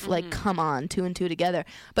Eve. Like, come on, 2 and 2 together.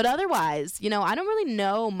 But otherwise, you know, I don't really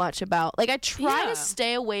know much about. Like, I try Yeah. to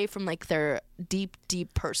stay away from like their deep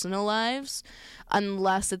personal lives,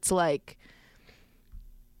 unless it's like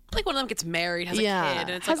Like one of them gets married, has a yeah, kid, and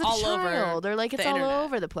it's has like a all child, over or like it's the all internet.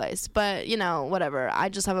 over the place. But you know, whatever. I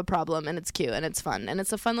just have a problem, and it's cute and it's fun, and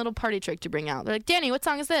it's a fun little party trick to bring out. They're like, Danny, what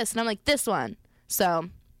song is this? And I'm like, this one. So,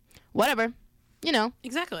 whatever. You know.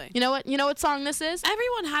 Exactly. You know what? You know what song this is?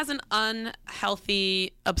 Everyone has an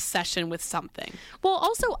unhealthy obsession with something. Well,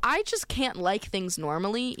 also, I just can't like things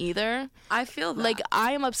normally either. I feel that. Like,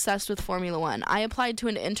 I am obsessed with Formula One. I applied to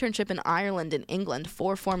an internship in Ireland and England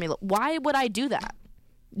for Formula. Why would I do that?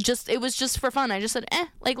 It was just for fun. I just said,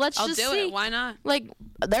 like, let's I'll just do see. it. Why not? Like,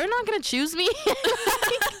 they're not going to choose me.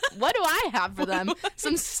 Like, what do I have for them?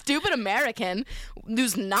 Some stupid American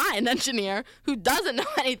who's not an engineer, who doesn't know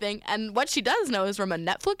anything, and what she does know is from a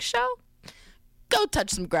Netflix show? Go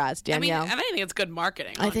touch some grass, I mean, Danielle. if anything, it's good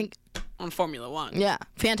marketing. I think, on Formula One. yeah,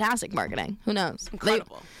 fantastic marketing. Who knows?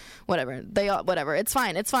 Incredible. Whatever. It's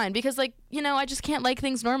fine. Because, like, you know, I just can't like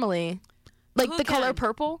things normally. Like, Who the color can?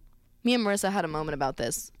 purple. Me and Marissa had a moment about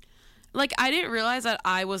this. Like, I didn't realize that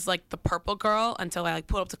I was like the purple girl until I like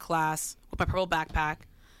pulled up to class with my purple backpack.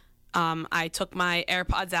 I took my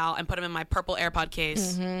AirPods out and put them in my purple AirPod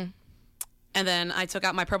case. Mm-hmm. And then I took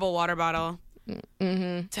out my purple water bottle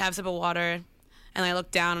to have a sip of water. And I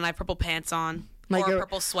looked down and I have purple pants on. Like or a your-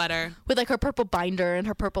 purple sweater. With, like, her purple binder and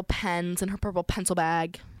her purple pens and her purple pencil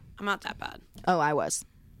bag. I'm not that bad. Oh, I was.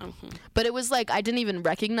 But it was like, I didn't even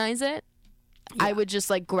recognize it. I would just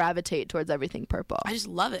like gravitate towards everything purple. I just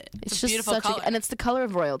love it. It's a just beautiful such color. and it's the color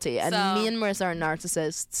of royalty. And So- me and Marissa are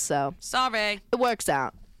narcissists, so Sorry. it works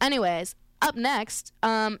out. Anyways, up next,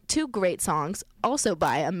 2 great songs, also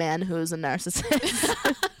by a man who's a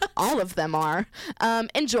narcissist. All of them are.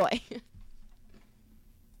 Enjoy.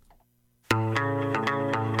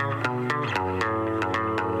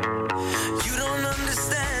 You don't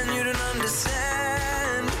understand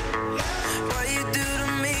what you do to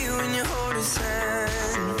me when you hold his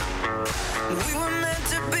hand. We were meant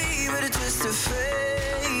to be, but it just a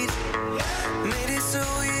fate made it so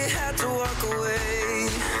you had to walk away.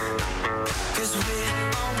 'Cause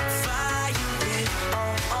we're on fire, we're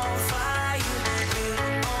on fire, we're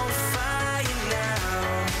on fire now.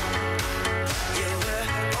 Yeah, we're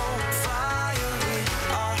on fire, we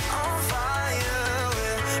are on fire,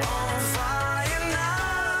 we're on fire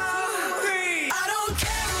now. I don't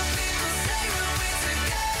care what people say when we're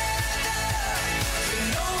together. You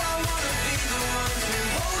know I wanna be the one to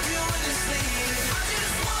hold you in the sleep. I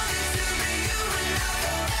just want it to be you and not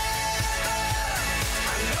forever.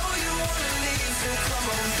 I know you wanna leave, so come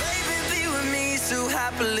on, baby, be with me so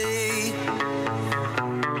happily.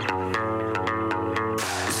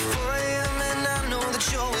 It's 4 a.m. and I know that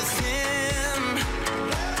you're with him.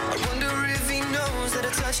 I wonder if he knows that I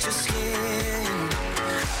touched your skin.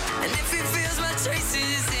 And if he feels my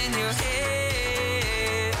traces in your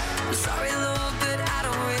hair. I'm sorry, Lord, but I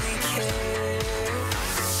don't really care.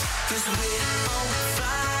 'Cause we're on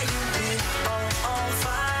fire, we're on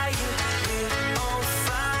fire, we're on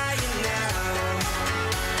fire now.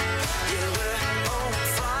 Yeah, we're on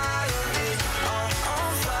fire, we're on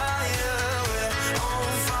fire, we're on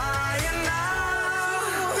fire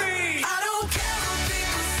now. I don't care what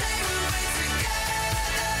people say when we're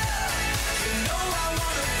together. You know I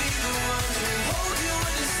wanna be the one to hold you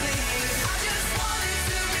in the sleep. I just want it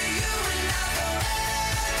to be you and not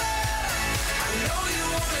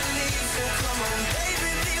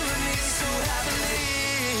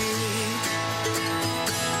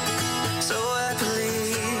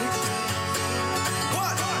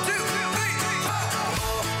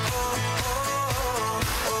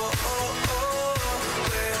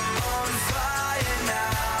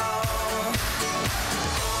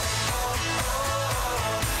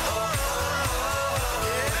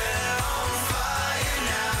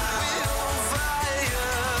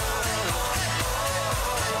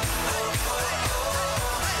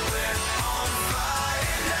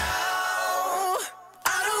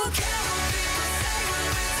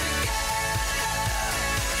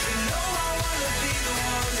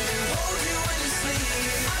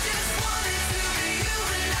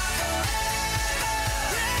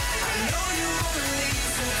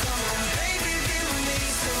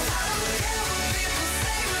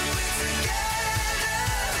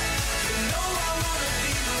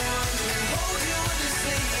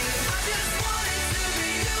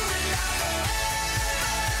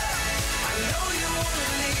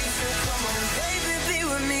So come on, baby, be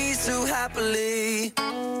with me so happily.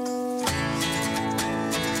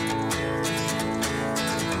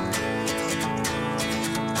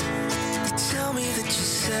 Tell me that you're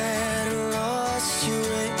sad or lost your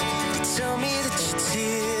way. Tell me that your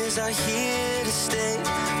tears are here to stay.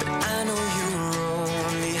 But I know you were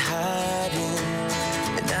only hiding,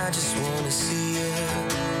 and I just wanna see you.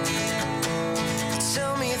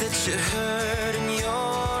 Tell me that you're hurt and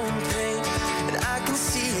you're in pain, and I can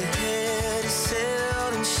see your head is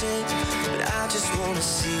held in shame. But I just wanna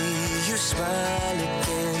see you smile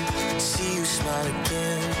again, see you smile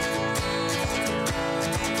again.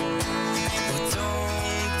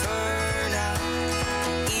 Don't burn out,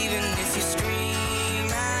 even if you scream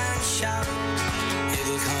and shout, it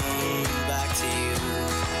will come back to you,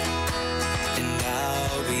 and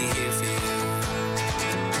I'll be here for you.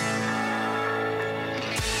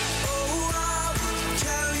 Oh, I will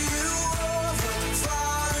carry you over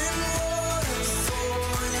fire and water for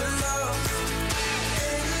your love,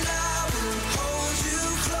 and I will hold you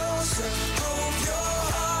closer. Hope your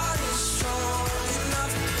heart is strong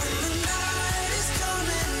enough when the night is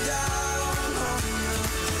coming down on you.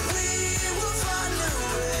 We will find a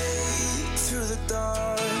way through the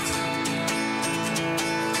dark.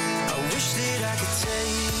 I wish that I could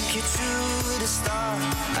take you to the start.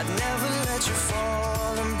 I'd never let you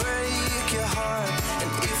fall and break your heart.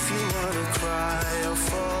 And if you wanna cry or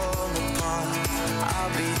fall apart,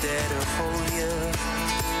 I'll be there to hold you.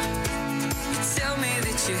 Tell me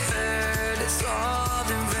that you heard it's all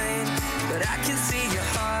in vain, but I can see your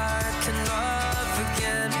heart can love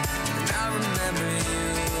again. And I remember you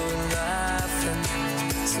laughing,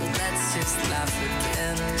 so let's just laugh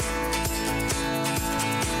again.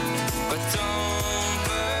 But don't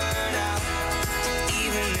burn out,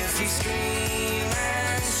 even if you scream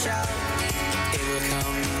and shout, it will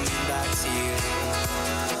come back to you.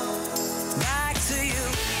 Back to you.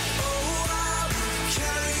 Oh, I will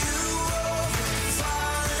carry you over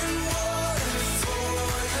fire and water for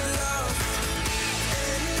your love,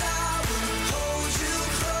 and I will hold you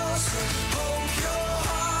closer. Hope your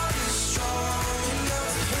heart is strong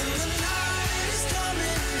enough when the night is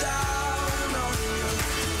coming down on you.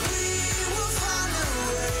 We will find a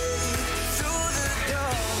way through the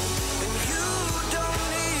door, and you don't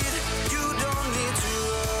need to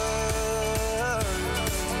run.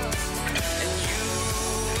 And you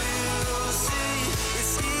will see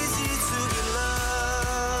it's easy to be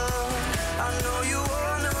loved. I know you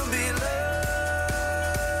wanna be loved.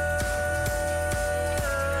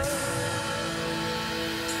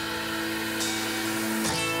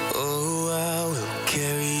 Oh, I will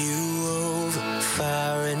carry you over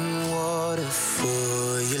fire and water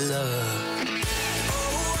for your love.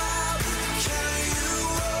 Oh, I will carry you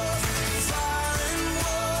over fire and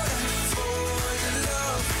water for your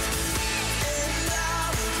love, and I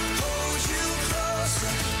will hold you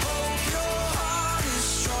closer. Hope your heart is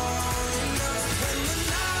strong enough when the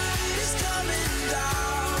night is coming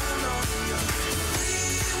down on you. We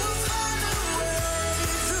will find a way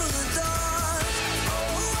through the dark.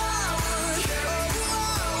 Oh, I would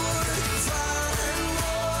fire and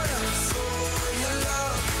water for your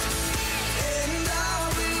love, and I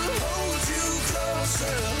will hold you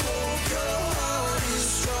closer. Hope your heart is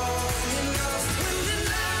strong enough when the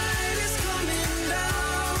night is coming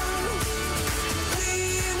down. We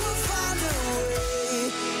will find a way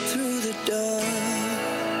through the dark.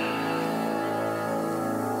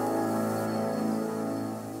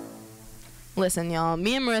 Listen, y'all,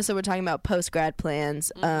 me and Marissa were talking about post-grad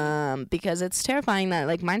plans because it's terrifying that,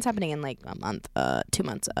 like, mine's happening in, like, a month, 2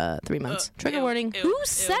 months, 3 months. Trigger ew, warning. ew, Who ew,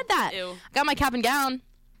 said that? ew. Got my cap and gown.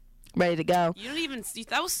 Ready to go. You don't even see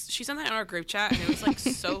that was she sent that in our group chat, and it was like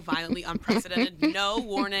so violently unprecedented, no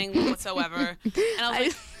warning whatsoever. And I was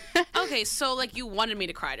like, okay, so like you wanted me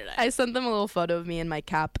to cry today. I sent them a little photo of me in my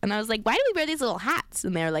cap, and I was like, why do we wear these little hats?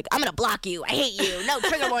 And they're like, I'm going to block you. I hate you. No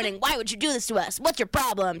trigger warning. Why would you do this to us? What's your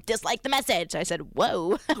problem? Dislike the message. I said,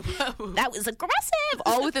 whoa. That was aggressive.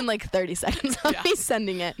 All within like 30 seconds of me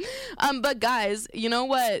sending it. But guys, you know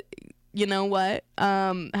what?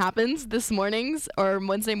 Happens this mornings or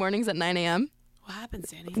Wednesday mornings at 9 a.m.? What happens,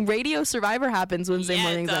 Danny? Radio Survivor happens Wednesday Yeah, it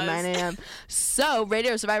mornings at 9 a.m. So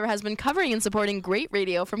Radio Survivor has been covering and supporting great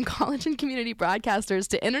radio from college and community broadcasters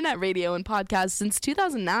to internet radio and podcasts since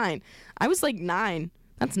 2009. I was like 9.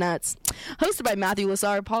 That's nuts. Hosted by Matthew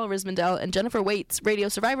Lassar, Paula Rismandel, and Jennifer Waits, Radio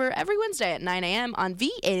Survivor every Wednesday at 9 a.m. on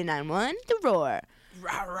V891 The Roar.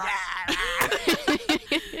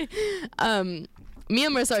 Me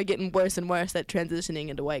and Marissa are getting worse and worse at transitioning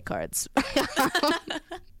into white cards.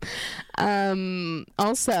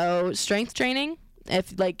 Also, strength training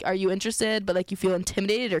If like, are you interested, but like you feel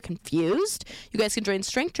intimidated or confused, you guys can join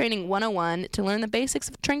Strength Training 101 to learn the basics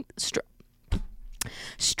of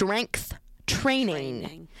strength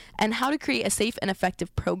training and how to create a safe and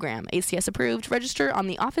effective program. ACS approved. Register on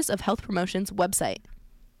the Office of Health Promotion's website.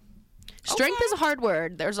 Strength is a hard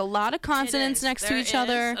word. There's a lot of consonants next to each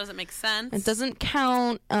other. It doesn't make sense. It doesn't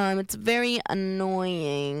count. It's very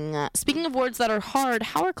annoying. Speaking of words that are hard,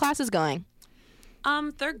 how are classes going?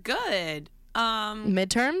 They're good.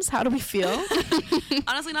 Midterms? How do we feel?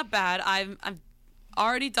 Honestly, not bad. I've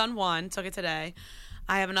already done one. Took it today.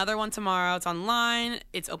 I have another one tomorrow. It's online.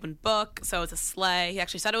 It's open book, so it's a sleigh. He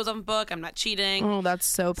actually said it was open book. I'm not cheating. Oh, that's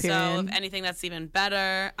so period. So if anything, that's even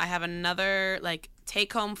better. I have another like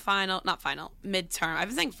take-home midterm. I've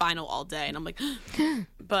been saying final all day, and I'm like,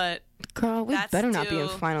 but girl, we better not be in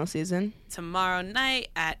final season. Tomorrow night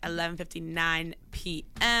at 11:59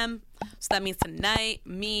 p.m. So that means tonight,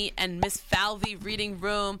 me and Miss Falvey reading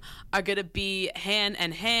room are gonna be hand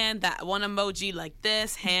in hand. That one emoji like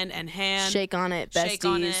this, hand in hand. Shake on it, besties. Shake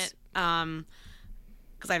on it.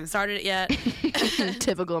 Because I haven't started it yet.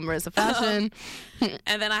 Typical Marisa fashion.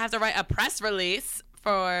 And then I have to write a press release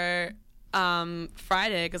for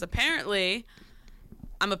Friday because apparently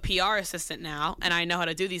I'm a PR assistant now and I know how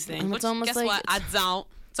to do these things. Which, guess like, what? I don't.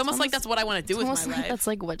 It's almost like that's what I want to do with my life. That's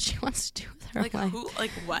like what she wants to do with her life. Who?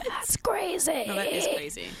 Like what? That's crazy. No, that is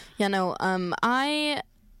crazy. Yeah, no. I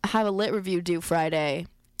have a lit review due Friday,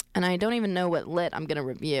 and I don't even know what lit I'm gonna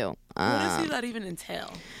review. What does that even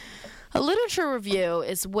entail? A literature review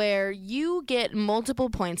is where you get multiple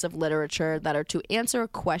points of literature that are to answer a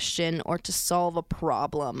question or to solve a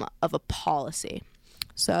problem of a policy.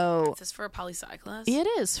 So is this for a poli-sci class? It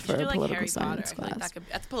is for a political Harry science Potter. class.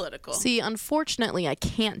 That's political. See, unfortunately, I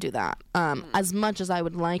can't do that as much as I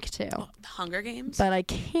would like to. Hunger Games? But I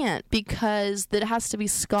can't because it has to be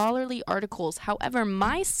scholarly articles. However,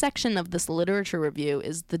 my section of this literature review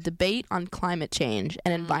is the debate on climate change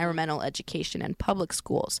and environmental education in public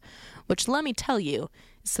schools, which, let me tell you,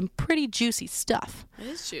 is some pretty juicy stuff. It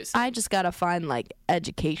is juicy. I just gotta find like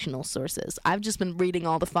educational sources. I've just been reading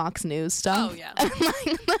all the Fox News stuff. Oh yeah.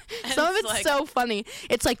 Some of it's so funny.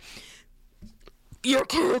 It's like, your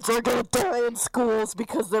kids are gonna die in schools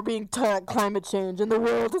because they're being taught climate change and the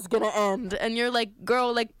world is gonna end. And you're like,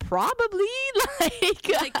 girl, like probably, but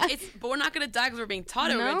we're not gonna die because we're being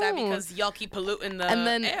taught it. We're gonna die because y'all keep polluting the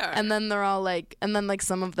air. And then they're all like, and then like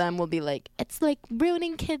some of them will be like, it's like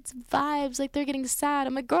ruining kids' vibes, like they're getting sad.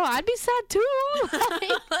 I'm like, girl, I'd be sad too.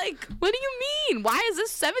 Like, what do you mean? Why is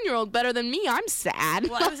this 7-year-old better than me? I'm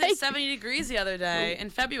sad. Well, I was at 70 degrees the other day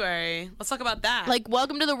in February. Let's talk about that. Like,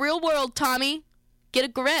 welcome to the real world, Tommy. Get a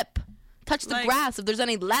grip. Touch the grass if there's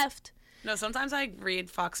any left. No, sometimes I read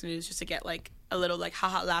Fox News just to get like a little like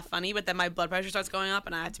haha laugh funny, but then my blood pressure starts going up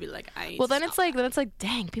and I have to be like, then it's like,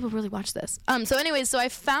 dang, people really watch this. So anyways, so I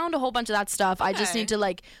found a whole bunch of that stuff. Okay. I just need to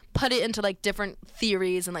like put it into like different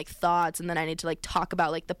theories and like thoughts, and then I need to like talk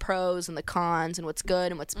about like the pros and the cons and what's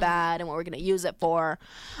good and what's bad and what we're gonna use it for.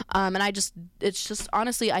 And it's just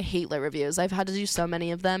honestly, I hate lit reviews. I've had to do so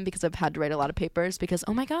many of them because I've had to write a lot of papers because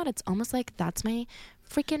oh my god, it's almost like that's my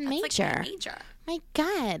freaking major. Like my major. My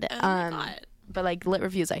god. Oh my god. But like lit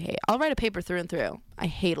reviews, I hate. I'll write a paper through and through. I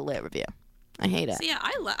hate a lit review. I hate it. So yeah,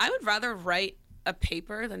 I would rather write a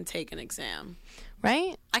paper than take an exam.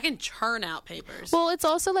 Right? I can churn out papers. Well, it's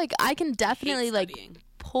also like I can definitely like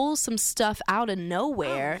pull some stuff out of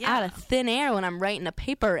nowhere, out of thin air when I'm writing a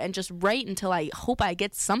paper and just write until I hope I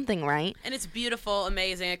get something right. And it's beautiful,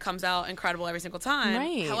 amazing. It comes out incredible every single time.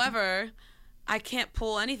 Right. However, I can't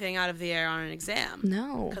pull anything out of the air on an exam.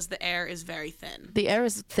 No. Because the air is very thin. The air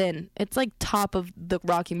is thin. It's like top of the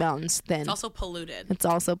Rocky Mountains thin. It's also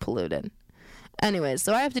polluted. Anyways,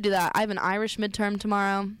 so I have to do that. I have an Irish midterm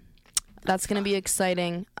tomorrow. That's going to be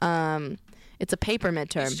exciting. It's a paper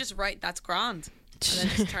midterm. You should just write, that's grand. And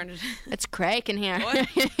then just turn it. It's crack in here. What?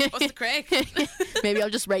 What's the crack? Maybe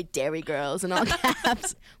I'll just write Dairy Girls in all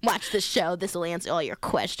caps. Watch the show. This will answer all your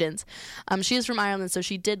questions. She is from Ireland, so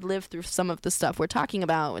she did live through some of the stuff we're talking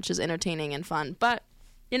about, which is entertaining and fun. But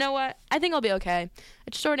you know what? I think I'll be okay.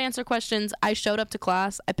 I just sort of answer questions. I showed up to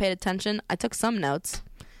class. I paid attention. I took some notes.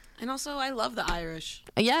 And also, I love the Irish.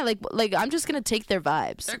 Yeah, like I'm just gonna take their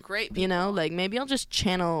vibes. They're great people. You know, like maybe I'll just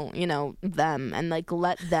channel, them and like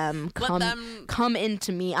let them come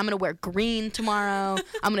into me. I'm gonna wear green tomorrow.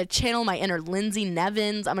 I'm gonna channel my inner Lindsay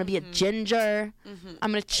Nevins. I'm gonna be a ginger.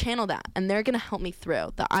 I'm gonna channel that, and they're gonna help me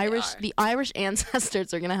through. The Irish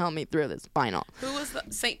ancestors are gonna help me through this final. Who was the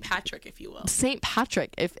St. Patrick, if you will? St.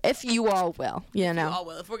 Patrick, if you all will, you know. You all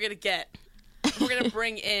will. If we're gonna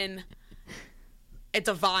bring in a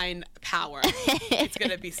divine power. It's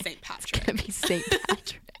gonna be St. Patrick. It's gonna be St.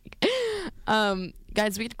 Patrick.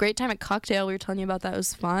 Guys, we had a great time at Cocktail. We were telling you about that. It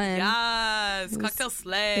was fun. Yes, cocktail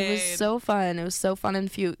slay. It was so fun. It was so fun and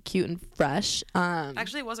cute and fresh.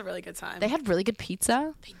 Actually, it was a really good time. They had really good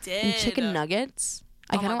pizza. They did. And chicken nuggets.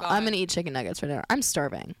 Oh my God. I'm gonna eat chicken nuggets right now. I'm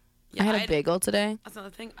starving. Yeah, I had a bagel today. That's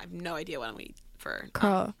another thing. I have no idea what I'm gonna eat for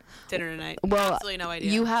Girl. dinner tonight. Well, absolutely no idea.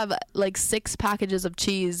 You have like 6 packages of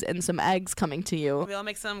cheese and some eggs coming to you. We'll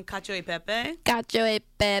make some cacio e pepe Cacio e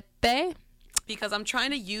pepe. because I'm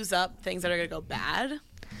trying to use up things that are gonna go bad.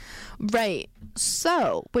 Right.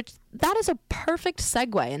 So, that is a perfect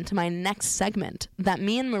segue into my next segment that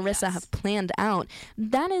me and Marisa have planned out.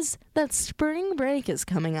 That spring break is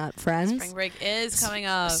coming up, friends. Spring break is coming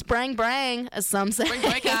up. Spring brang, as some say. Spring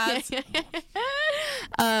break, guys.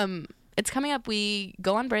 It's coming up. We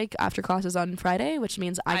go on break after classes on Friday, which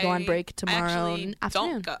means I go on break tomorrow afternoon.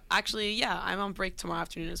 Don't go. Actually, yeah, I'm on break tomorrow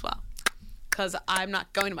afternoon as well. Because I'm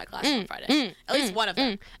not going to my class on Friday. At least one of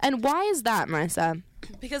them. And why is that, Marisa?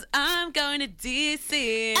 Because I'm going to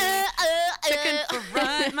DC to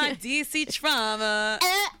confront my DC trauma.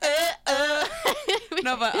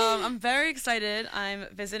 No, but I'm very excited. I'm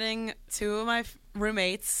visiting 2 of my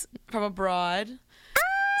roommates from abroad.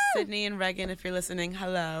 Sydney and Reagan, if you're listening,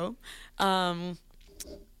 hello. I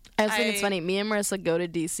just think it's funny. Me and Marisa go to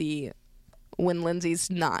DC when Lindsay's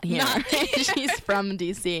not here. She's from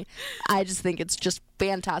DC. I just think it's just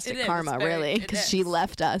fantastic karma, really, because she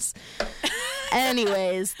left us.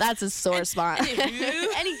 Anyways, that's a sore spot.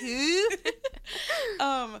 Anywho.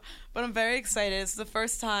 But I'm very excited. It's the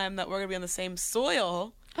first time that we're going to be on the same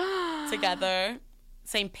soil together.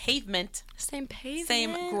 Same pavement. Same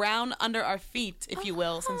ground under our feet, if you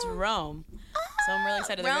will, since Rome. So I'm really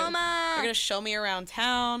excited. Roma. They're going to show me around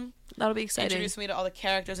town. That'll be exciting. Introduce me to all the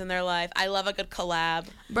characters in their life. I love a good collab.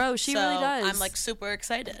 Bro, she really does. I'm like super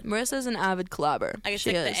excited. Marissa's an avid collabor. I get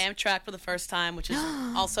to take the Amtrak for the first time, which is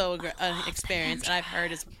also an experience, and I've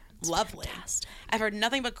heard is lovely. Fantastic. I've heard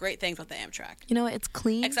nothing but great things about the Amtrak. You know what? It's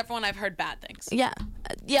clean. Except for when I've heard bad things. Yeah.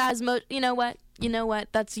 You know what?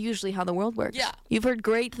 That's usually how the world works. Yeah. You've heard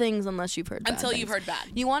great things unless you've heard bad Until things. you've heard bad.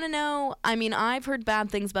 You want to know? I mean, I've heard bad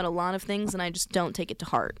things about a lot of things, and I just don't take it to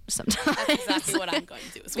heart sometimes. That's exactly what I'm going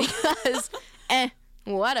to do as well. Because,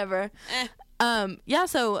 whatever. Yeah,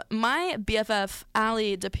 so my BFF,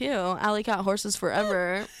 Allie Depew, Alley Cat Horses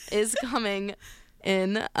Forever, is coming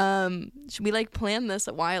in. We planned this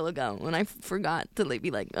a while ago, and I forgot to be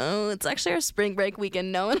like, oh, it's actually our spring break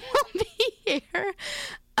weekend. No one will be here.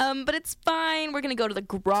 But it's fine. We're gonna go to the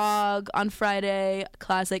Grog on Friday.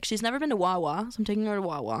 Classic. She's never been to Wawa, so I'm taking her to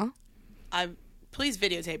Wawa. Please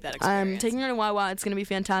videotape that experience. I'm taking her to Wawa. It's gonna be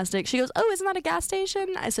fantastic. She goes, oh, isn't that a gas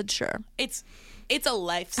station? I said, sure. It's a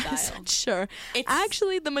lifestyle. I said, sure.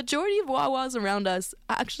 Actually, the majority of Wawas around us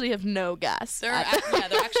actually have no gas. There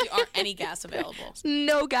actually aren't any gas available.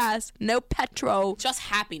 No gas, no petrol. Just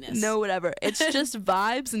happiness. No whatever. It's just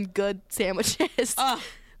vibes and good sandwiches.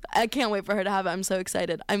 I can't wait for her to have it. I'm so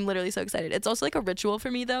excited. I'm literally so excited. It's also like a ritual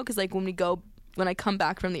for me, though, because when I come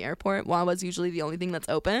back from the airport, Wawa's usually the only thing that's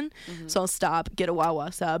open. Mm-hmm. So I'll stop, get a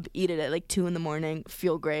Wawa sub, eat it at 2 a.m,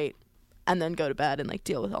 feel great, and then go to bed and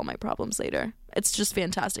deal with all my problems later. It's just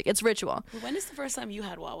fantastic. It's ritual. When is the first time you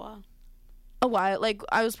had Wawa? A while.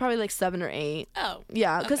 I was probably 7 or 8. Oh.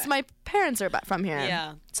 Yeah, because my parents are from here.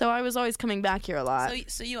 Yeah. So I was always coming back here a lot.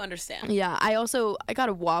 So you understand. Yeah. I got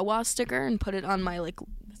a Wawa sticker and put it on my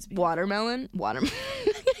watermelon.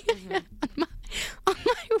 Mm-hmm. on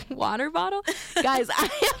my water bottle. Guys, I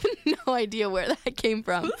have no idea where that came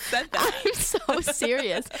from. Who said that? I'm so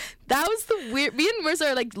serious. That was the weird. Me and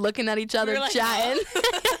Marissa are looking at each other, chatting.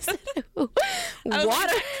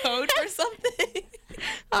 Water code or something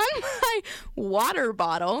on my water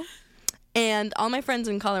bottle. And all my friends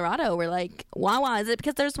in Colorado were like, Wawa, is it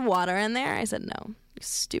because there's water in there? I said, no, you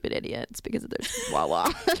stupid idiot. It's because there's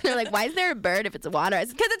Wawa. They're like, why is there a bird if it's water? I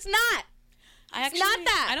said, because it's not. It's not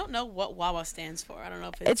that. I don't know what Wawa stands for. I don't know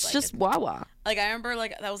if it's just Wawa. I remember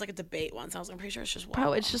that was a debate once. I was pretty sure it's just Wawa.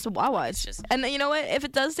 Bro, it's just a Wawa. It's just. And you know what? If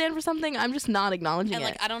it does stand for something, I'm just not acknowledging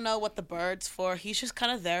it. I don't know what the bird's for. He's just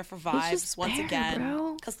kind of there for vibes once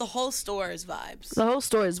again. Because the whole store is vibes. The whole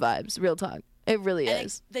store is vibes. Real talk. It really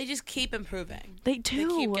is. They just keep improving. They do.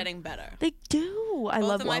 They keep getting better. They do. I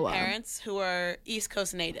love Wawa. Both of my parents, who are East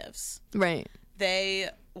Coast natives, right? They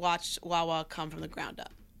watched Wawa come from the ground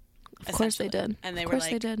up. Of course they did. And they were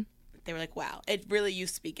like, wow, it really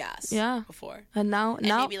used to be gas. Before. And now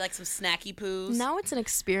maybe some snacky poos. Now it's an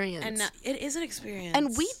experience. And it is an experience.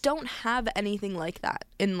 And we don't have anything like that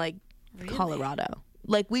in Colorado.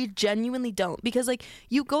 Like, we genuinely don't. Because, like,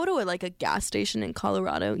 you go to a gas station in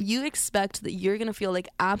Colorado, you expect that you're going to feel like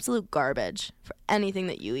absolute garbage for anything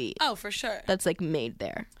that you eat. Oh, for sure. That's, like, made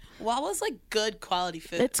there. Wawa's, like, good quality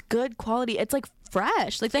food. It's good quality. It's, like,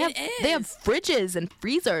 fresh. Like, they have fridges and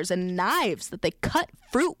freezers and knives that they cut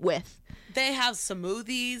fruit with. They have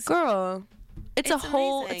smoothies. Girl, it's a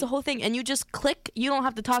whole thing. And you just click. You don't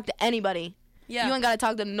have to talk to anybody. Yeah. You ain't got to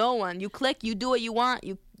talk to no one. You click. You do what you want.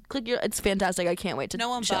 You click your. It's fantastic. I can't wait to No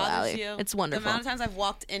one show bothers Allie. you. It's wonderful. The amount of times I've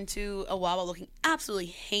walked into a Wawa looking absolutely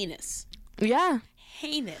heinous. Yeah.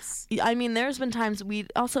 Heinous. I mean, there's been times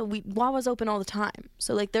Wawa's open all the time.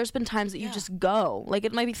 So, like, there's been times that you just go. Like,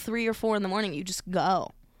 it might be 3 or 4 in the morning. You just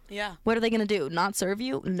go. Yeah. What are they going to do? Not serve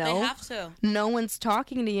you? No. They have to. No one's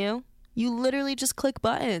talking to you. You literally just click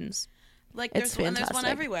buttons. Like, It's there's one fantastic.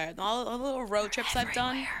 everywhere. All the little road trips I've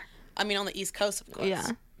done. I mean, on the East Coast, of course. Yeah.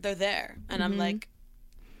 They're there. And I'm like,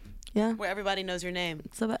 Yeah. where everybody knows your name.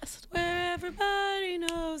 It's the best. Where everybody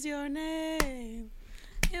knows your name.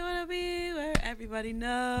 You want to be where everybody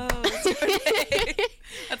knows your name.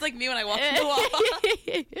 That's like me when I walk into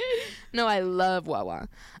Wawa. No, I love Wawa.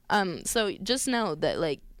 So just know that,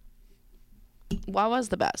 like, Wawa's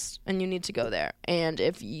the best, and you need to go there. And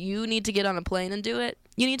if you need to get on a plane and do it,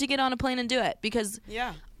 you need to get on a plane and do it, because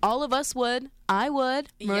Yeah. all of us would. I would.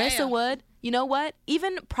 Marissa Yeah. would. You know what?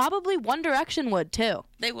 Even probably One Direction would, too.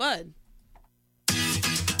 They would.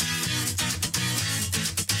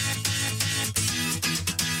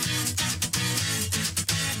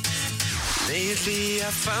 Lately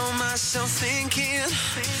I found myself thinking,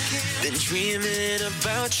 been dreaming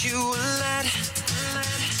about you a lot.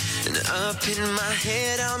 And up in my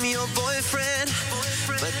head I'm your boyfriend,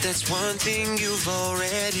 but that's one thing you've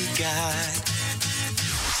already got.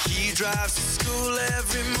 He drives to school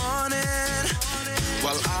every morning,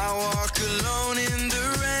 while I walk alone in the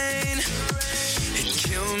rain. He'd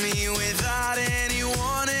kill me without any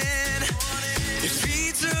warning, if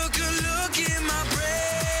he took a look in my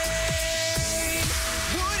brain.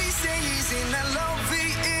 Would he say he's in LOVE?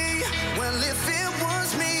 Well, if it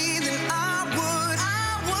was me, then I would.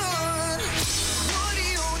 Would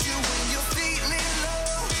he hold you when you're feeling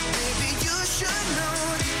low? Maybe you should know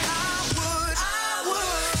that I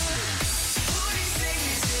would. Would he say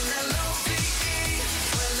he's in LOVE?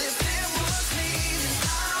 Well, if it was me, then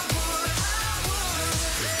I would.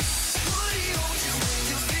 Would he hold you when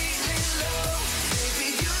you're feeling low? Maybe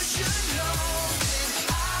you should know that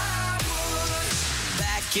I would.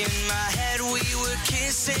 Back in my head we were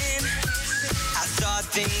kissing. I thought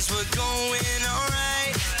things were going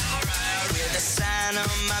alright. With a sign on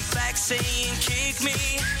my back saying kick me.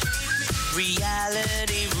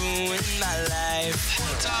 Reality ruined my life.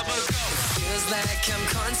 Feels like I'm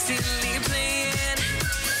constantly playing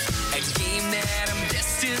a game that I'm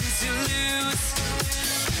destined to lose.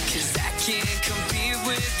 'Cause I can't compete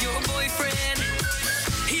with your boyfriend.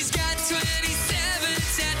 He's got 27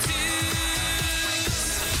 tattoos.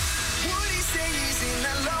 Would he say he's in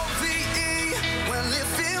LOVE? Well,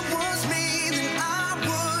 if it was me, then I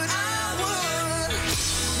would.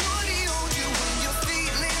 Would he hold you when you're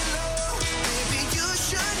feeling low? Maybe you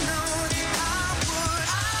should know that I would.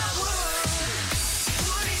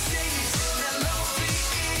 Would he say he's in LOVE?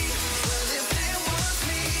 Well, if it was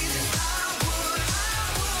me, then I would.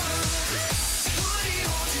 Would he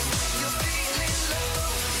hold you when you're feeling low?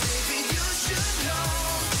 Maybe you should know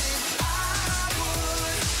that I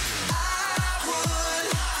would.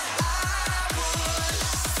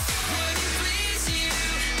 Would he please you?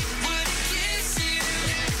 Would he kiss you?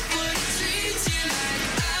 Would he treat you like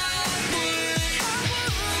I would?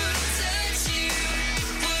 Would he touch you?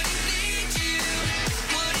 Would he lead you?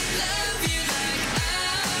 Would he love you like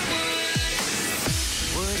I would?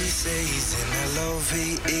 Would he say he's in LOVE?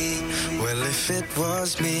 Well, if it was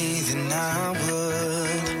me, then I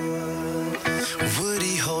would. Would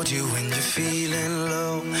he hold you when you're feeling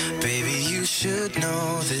low? Baby, you should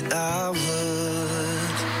know that I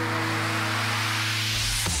would.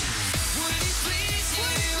 Would he please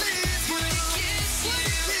you? Would he kiss you?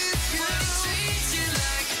 Would he treat you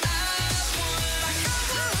like I would?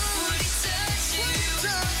 Would he touch you?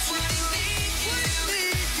 Would he lead you?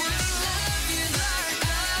 Would he love you like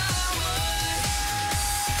I would?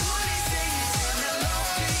 Would he say he's in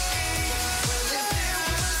LOVE? Well, if it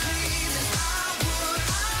was me, then I would.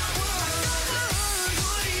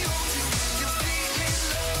 Would he hold you when you're feeling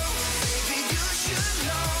low?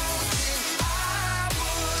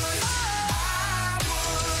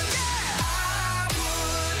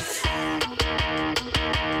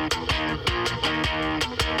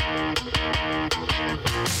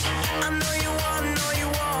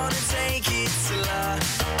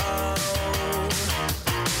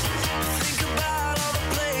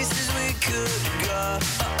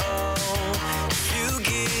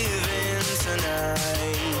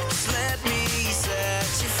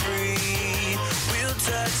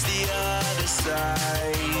 reach the other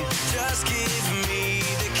side. Just give me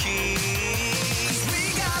the key. 'Cause we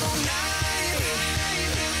got all night,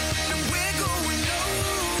 and we're going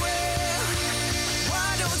nowhere. Why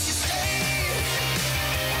don't you stay?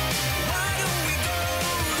 Why don't we go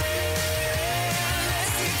there?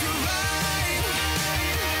 Let's take a ride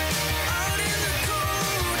out in the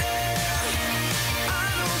cold air. I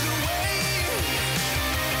know the way.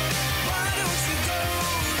 Why don't you go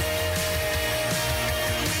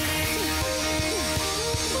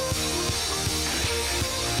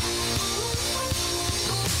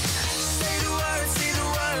say the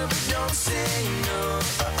word, but don't say no.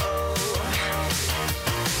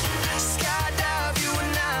 Skydive, you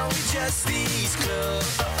and I, we just these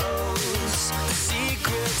close. The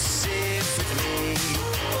secret's safe with me.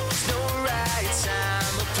 There's no right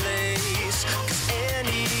time or place, 'cause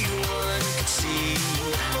anyone could see.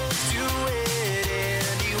 Do it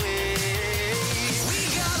anyway. We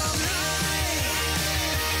got all night,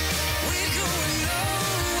 we're going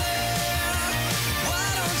nowhere. Why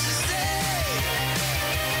don't you stay?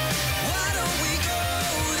 Why don't we go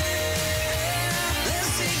there? Let's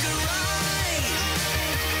take a ride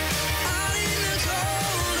out in the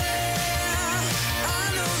cold air. I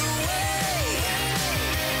know the way.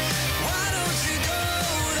 Why don't you go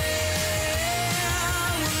there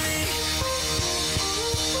with me?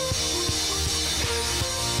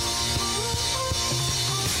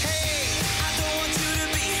 Hey, I don't want you to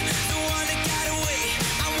be the one that got away.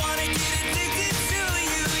 I wanna get addicted to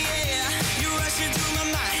you, yeah. You rush into my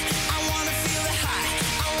mind. I wanna feel the high.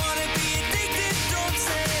 I wanna be addicted. Don't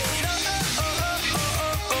say no.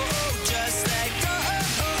 Just let go.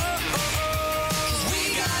 'Cause we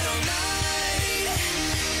got all night,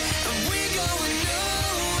 and we're going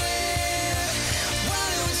nowhere. Why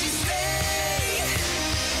don't you stay?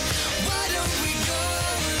 Why don't we go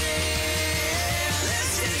there?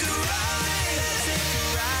 Let's take a ride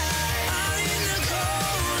out in the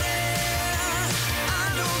cold air. I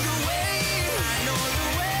know the way.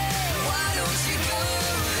 Why don't you go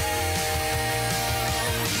there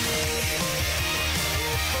with me?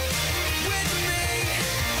 With me.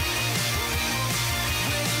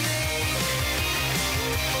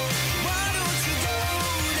 Why don't you go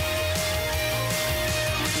there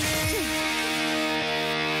with me?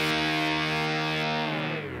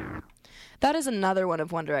 That is another one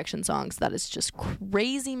of One Direction songs that is just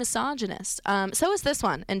crazy misogynist. So is this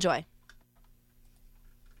one. Enjoy.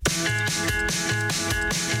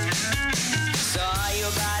 Saw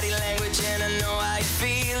your body language and I know how you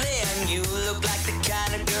feel it. And you look like the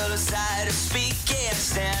kind of girl who's tired of speaking.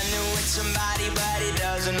 Standing with somebody but he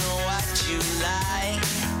doesn't know what you like.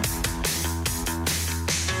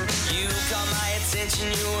 You caught my attention,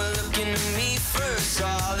 you were looking at me first.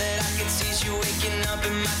 All that I can see is you waking up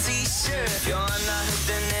in my t-shirt. If you're not hooked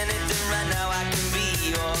in anything right now, I can be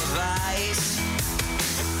your vice.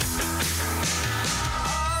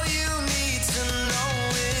 All you need to know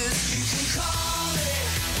is you can call me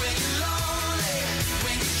when you're lonely,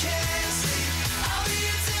 when you can't sleep. I'll be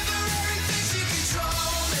a temporary fix, you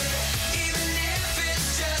control me, even if it's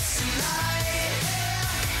just tonight.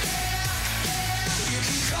 You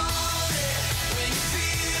can call me when you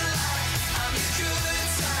feel like I'm your good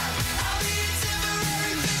time. I'll be a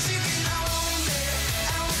temporary fix, you can own me,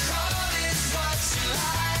 and we'll call this what you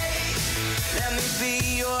like. Let me be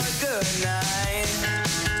your good night.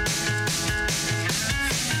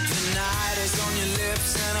 The night is on your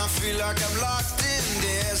lips and I feel like I'm locked in.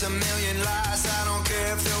 There's a million lies, I don't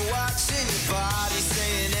care if they're watching. Your body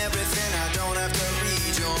saying everything, I don't have to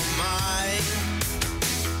read your mind.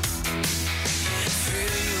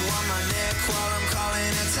 Feel you on my neck while I'm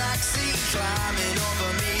calling a taxi. Climbing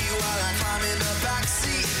over me while I climb in the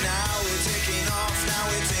backseat. Now we're taking off, now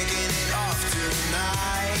we're taking it off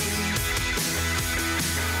tonight.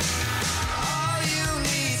 All you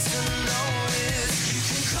need to know is you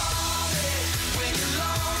can call me when you're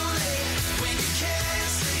lonely, when you can't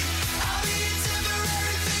sleep. I'll be a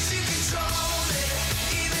temporary fix, you control me,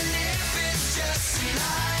 even if it's just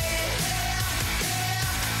tonight.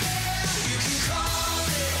 You can call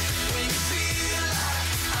me when you feel like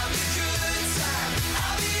I'm your good time.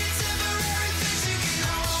 I'll be a temporary fix, you can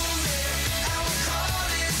own me, and we'll call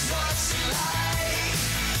this what you like.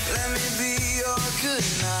 Let me be your good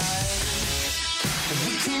night.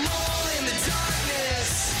 We can roll in the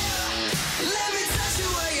darkness. Let me touch you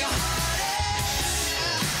where your heart is.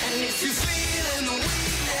 And if you're feeling the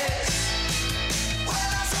weakness,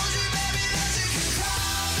 well, I told you, baby, that you can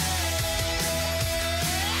call me.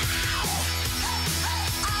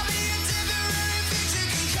 I'll be a temporary fix, you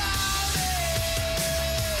can call me.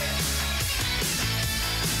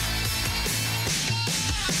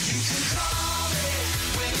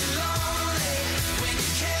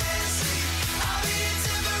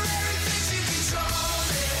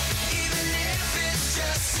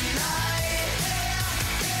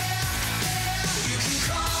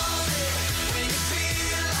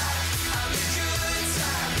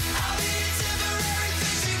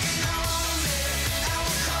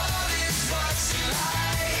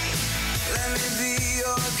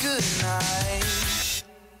 night.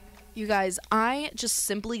 You guys, I just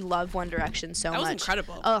simply love One Direction so much. That was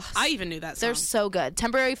incredible. Ugh, I even knew that song. they're so good.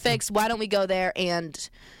 Temporary Fix, why don't we go there? And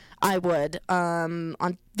I would. On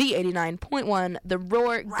V89.1, The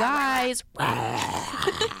Roar. Guys.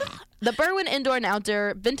 The Berwyn Indoor and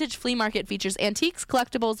Outdoor Vintage Flea Market features antiques,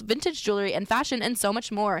 collectibles, vintage jewelry, and fashion, and so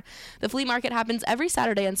much more. The flea market happens every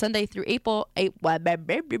Saturday and Sunday through April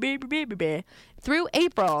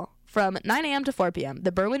from 9 a.m. to 4 p.m.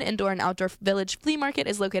 The Berwyn Indoor and Outdoor Village Flea Market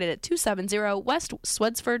is located at 270 West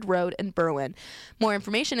Swedsford Road in Berwyn. More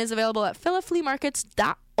information is available at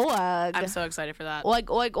philafleamarkets.org. I'm so excited for that. Oik,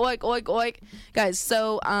 oik, oik, oik, oik. Guys,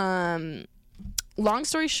 so, long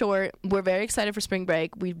story short, we're very excited for spring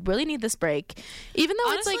break. We really need this break. Even though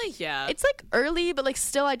Honestly, it's like, yeah. it's like early, but like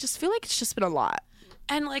still, I just feel like it's just been a lot.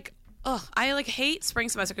 And like, I like hate spring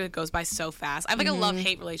semester because it goes by so fast. I have like a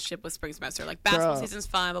love-hate relationship with spring semester. Like basketball season's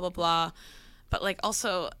fun, blah blah blah, but like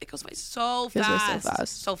also it goes by so fast,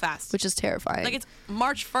 so fast, Which is terrifying. like it's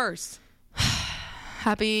March 1st.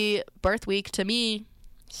 Happy birth week to me.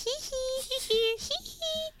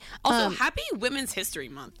 Also, happy Women's History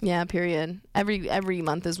Month. Yeah, period. Every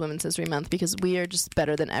month is Women's History Month because we are just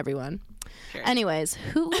better than everyone. Period. Anyways,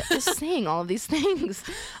 who is saying all of these things?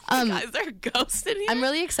 Guys, they're ghosting here. I'm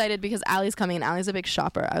really excited because Allie's coming, and Allie's a big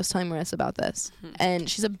shopper. I was telling Marissa about this, and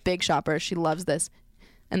she's a big shopper. She loves this.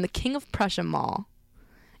 And the King of Prussia Mall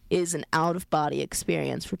is an out-of-body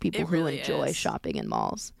experience for people who really enjoy is. shopping in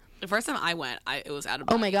malls. The first time I went, it was out of.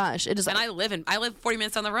 Oh my gosh, it is. And I live 40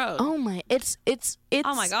 minutes down the road. Oh my, it's.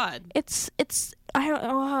 Oh my god. It's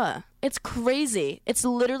crazy. It's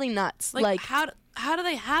literally nuts. Like how do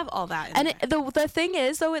they have all that? and the thing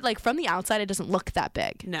is though, it like from the outside it doesn't look that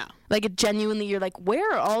big. No. Like it genuinely, you're like,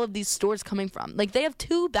 where are all of these stores coming from? Like they have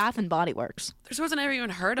 2 Bath and Body Works. There's stores I never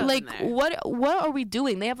even heard of. Like in there. what are we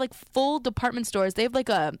doing? They have like full department stores. They have like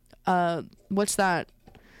a what's that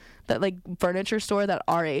like furniture store, that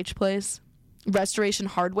RH place, Restoration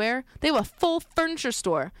Hardware. They have a full furniture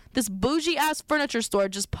store. This bougie ass furniture store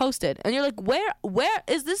just posted, and you're like, where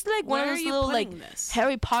is this? Like one Where of are those you little like putting this?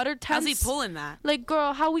 Harry Potter tents? How's he pulling that? Like,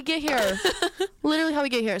 girl, how we get here? Literally how we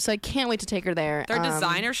get here. So I can't wait to take her there. Their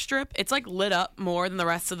designer strip, it's like lit up more than the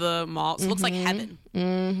rest of the mall. So it looks like heaven.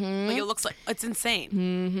 Mm-hmm. Like it looks like it's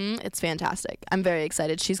insane. It's fantastic. I'm very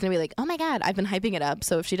excited. She's gonna be like, oh my god, I've been hyping it up.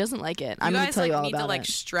 So if she doesn't like it, I'm gonna tell you all need about to like it.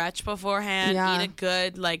 stretch beforehand. Yeah. Eat a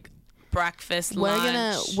good like breakfast. We're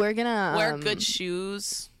lunch. gonna wear good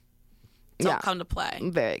shoes. Don't come to play.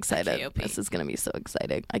 I'm very excited. KOP. This is gonna be so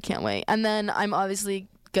exciting. I can't wait. And then I'm obviously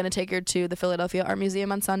gonna take her to the Philadelphia Art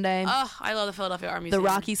Museum on Sunday. Oh, I love the Philadelphia Art The Museum.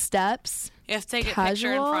 Rocky Steps. You have to take Casual. a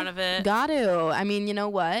picture in front of it. Got to. I mean, you know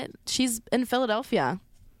what? She's in Philadelphia.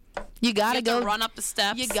 You gotta you have go to run up the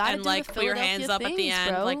steps You gotta and do like the put your hands Philadelphia up at the things,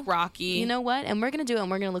 end bro. like Rocky. You know what? And we're gonna do it, and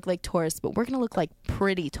we're gonna look like tourists, but we're gonna look like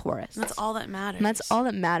pretty tourists. And that's all that matters. And that's all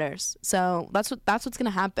that matters. So that's what's gonna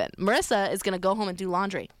happen. Marissa is gonna go home and do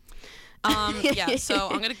laundry. Yeah, so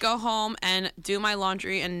I'm gonna go home and do my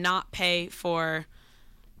laundry and not pay for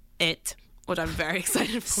it, which I'm very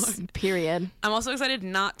excited for. Period. I'm also excited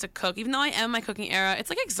not to cook, even though I am in my cooking era. It's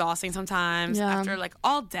like exhausting sometimes Yeah. after like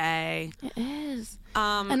all day. It is.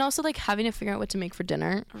 And also like having to figure out what to make for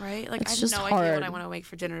dinner. Right? Like It's I have just no idea hard. what I want to make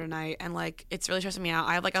for dinner tonight, and like it's really stressing me out.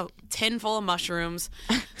 I have like a tin full of mushrooms,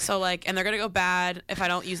 so like, and they're gonna go bad if I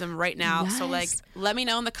don't use them right now. So like, Yes. let me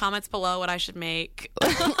know in the comments below what I should make.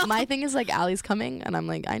 My thing is like Allie's coming, and I'm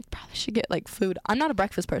like, I probably should get like food. I'm not a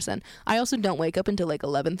breakfast person. I also don't wake up until like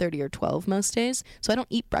 11:30 or 12 most days, so I don't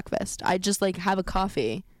eat breakfast. I just like have a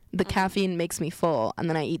coffee. The caffeine makes me full, and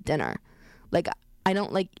then I eat dinner. Like I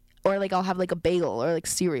don't like. Or like I'll have like a bagel or like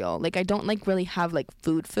cereal. Like I don't like really have like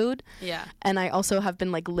food. Yeah. And I also have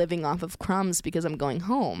been like living off of crumbs because I'm going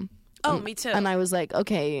home. Oh, me too. And I was like,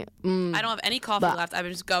 okay, I don't have any coffee But- left. I've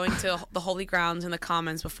been just going to the holy grounds in the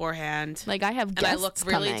commons beforehand. like I have and guests I look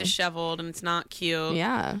really coming. disheveled, and it's not cute.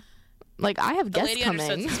 Yeah. Like I have The guests lady coming.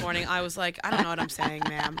 understood this morning. I was like, I don't know what I'm saying,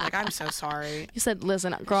 ma'am. Like, I'm so sorry. You said,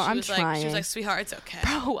 listen, girl, I'm trying. She was like, sweetheart, it's okay.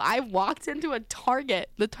 Bro, I walked into a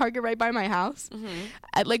Target, the Target right by my house,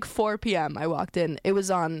 at like 4 p.m. I walked in. It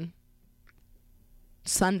was on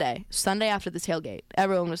Sunday after the tailgate.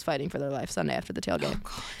 Everyone was fighting for their life Sunday after the tailgate.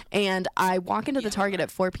 And I walk into the Target at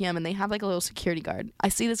 4 p.m. and they have like a little security guard. I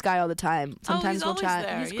see this guy all the time. Sometimes he's we'll always chat.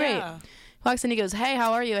 there, He's great. yeah. Walks in, he goes, hey,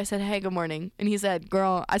 how are you? I said, hey, good morning. And he said,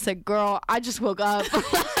 girl, I I just woke up.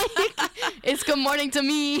 Like, it's good morning to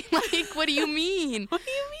me. Like, what do you mean? What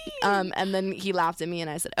do you mean? And then he laughed at me and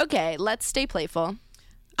I said, okay, let's stay playful.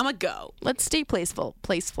 I'm a go. Let's stay placeful.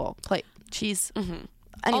 Jeez.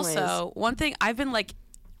 Anyways. Also, one thing I've been like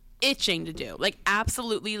itching to do, like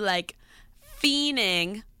absolutely like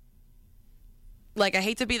fiending Like, I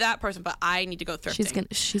hate to be that person, but I need to go thrifting.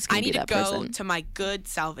 She's gonna I need be that to go person. to my good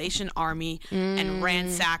Salvation Army and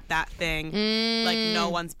ransack that thing like no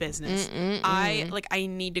one's business. I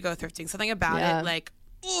need to go thrifting. Something about it, like,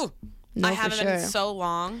 ooh, No, I haven't for been in sure. so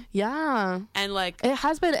long. Yeah. And like, It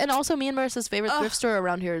has been. And also, me and Marissa's favorite thrift store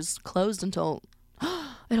around here is closed until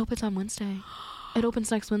it opens on Wednesday. It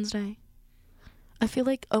opens next Wednesday. I feel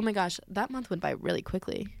like, oh my gosh, that month went by really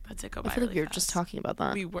quickly. that did go by I feel like really we were just fast. talking about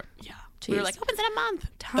that. We were, yeah. Jeez. We were like, opens in a month. The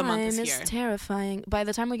Time month is is here. terrifying. By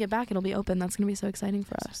the time we get back, it'll be open. That's going to be so exciting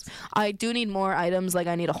for us. I do need more items. Like,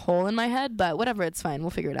 I need a hole in my head, but whatever, it's fine.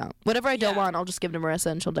 We'll figure it out. Whatever I don't Yeah. want, I'll just give to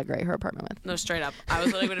Marissa and she'll decorate her apartment with. No, straight up. I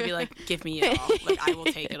was literally going to be like, give me it all. Like, I will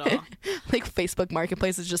take it all. Like, Facebook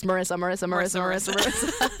Marketplace is just Marissa.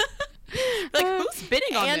 Like, who's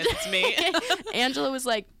bidding on this? It's me. Angela was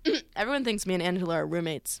like, everyone thinks me and Angela are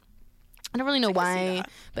roommates. I don't really know why,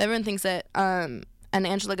 but everyone thinks it. And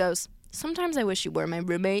Angela goes, sometimes I wish you were my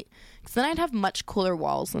roommate, because then I'd have much cooler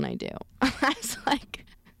walls than I do. I was like,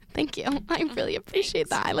 thank you. I really appreciate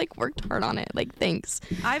that. I like worked hard on it. Like, thanks.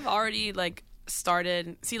 I've already like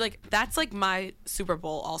started. See, like, that's like my Super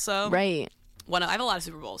Bowl also. Right. I have a lot of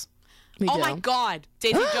Super Bowls. We Oh do. my God.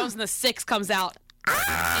 Daisy Jones and the Six comes out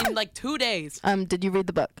in like 2 days. Did you read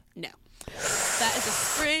the book? No. That is a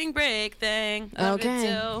spring break thing.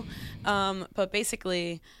 Okay. But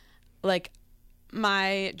basically, like,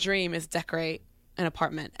 my dream is decorate an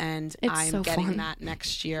apartment, and It's I'm so getting fun. that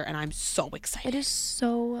next year, and I'm so excited. It is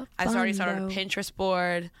so fun, I already started though. a Pinterest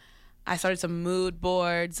board. I started some mood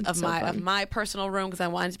boards of so fun. my personal room because I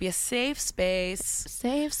wanted it to be a safe space.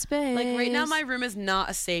 Safe space. Like, right now, my room is not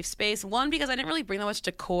a safe space. One, because I didn't really bring that much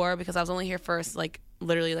decor because I was only here for like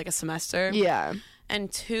literally like a semester. Yeah.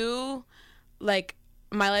 And two, like,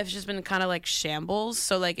 my life has just been kind of like shambles,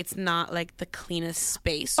 so like it's not like the cleanest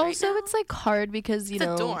space. Also, right now. it's like hard because It's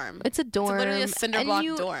a dorm. It's a dorm. literally a cinder and block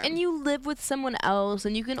you, dorm. and you live with someone else,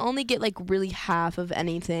 and you can only get like really half of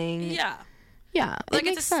anything. Yeah. Yeah. Like, it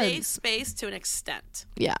it's makes a safe sense. space to an extent.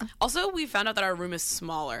 Yeah. Also, we found out that our room is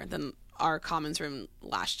smaller than our commons room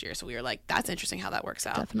last year, so we were like, that's interesting how that works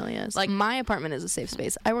out. Definitely is. Like, Like, my apartment is a safe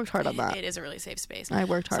space. I worked hard on that. It is a really safe space. I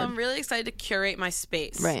worked hard. So I'm really excited to curate my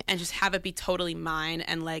space. Right. And just have it be totally mine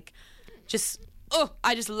and like just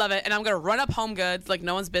I just love it. And I'm gonna run up Home Goods like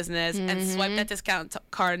no one's business and swipe that discount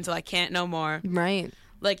card until I can't no more. Right.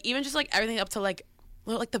 Like, even just like everything up to like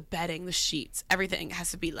the bedding, the sheets, everything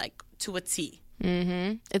has to be like to a T.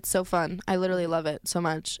 It's so fun. I literally love it so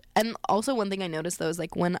much. And also, one thing I noticed though is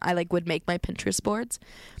like when I like would make my Pinterest boards,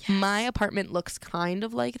 my apartment looks kind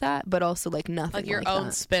of like that, but also like nothing Like your like own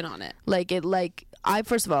that. spin on it. Like I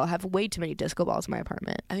first of all have way too many disco balls in my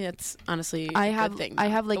apartment. I think that's honestly I a have- good thing. I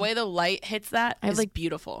though. have, like- the way the light hits that I have, is like,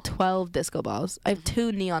 beautiful. 12 disco balls. I have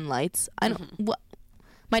 2 neon lights. I don't. What?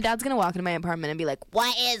 My dad's gonna walk into my apartment and be like,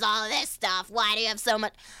 "What is all this stuff? Why do you have so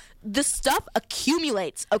much?" The stuff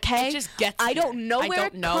accumulates. Okay, It just gets I here. don't know I where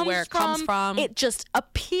don't know where it comes from. It just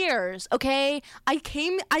appears. Okay, I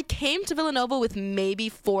came to Villanova with maybe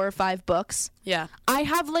 4 or 5 books. Yeah. I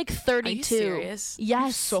have like 32. serious?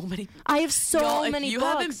 Yes. So many. I have so Y'all, if many you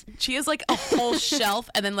books. haven't, she has like a whole shelf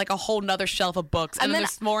and then like a whole nother shelf of books, and, And then then-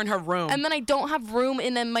 there's more in her room. And then I don't have room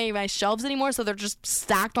in my shelves anymore, so they're just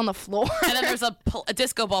stacked on the floor. And then there's a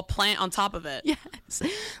disco ball plant on top of it. Yes.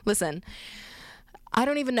 Listen, I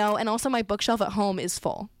don't even know. And also, my bookshelf at home is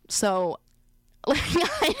full. So, like,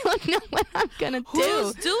 I don't know what I'm going to do.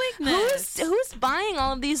 Who's doing this? Who's buying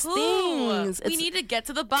all of these things? We need to get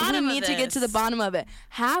to the bottom We of need to get to the this. bottom of it.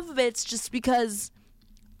 Half of it's just because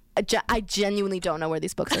I genuinely don't know where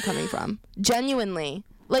these books are coming from. Genuinely.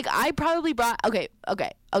 Like, I probably brought... Okay.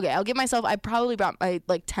 I'll give myself... I probably brought my,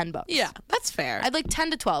 like, 10 books. Yeah, that's fair. I had like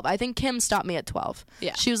 10 to 12. I think Kim stopped me at 12.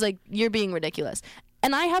 Yeah. She was like, "You're being ridiculous."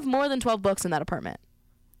 And I have more than 12 books in that apartment.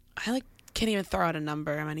 I like can't even throw out a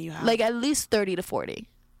number. How many you have? Like at least 30 to 40.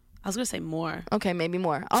 I was gonna say more. Okay, maybe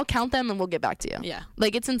more. I'll count them and we'll get back to you. Yeah.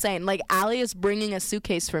 Like, it's insane. Like, Allie is bringing a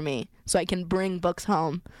suitcase for me so I can bring books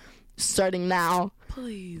home starting now.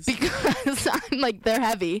 Please. Because I'm like, they're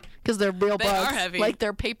heavy because they're real They books. are heavy. Like,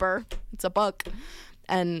 they're paper. It's a book.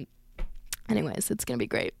 And anyways, it's going to be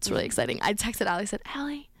great. It's really exciting. I texted Allie, said,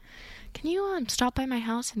 "Allie, can you stop by my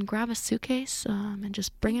house and grab a suitcase and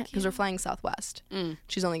just bring it?" Because we're flying Southwest.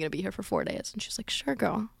 She's only going to be here for 4 days. And she's like, "Sure,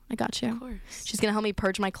 girl. I got you." Of course. She's going to help me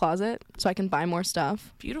purge my closet so I can buy more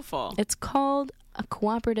stuff. Beautiful. It's called a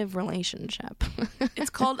cooperative relationship. It's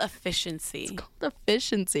called efficiency.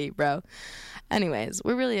 Efficiency, bro. Anyways,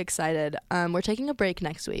 we're really excited. We're taking a break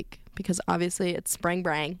next week because obviously it's spring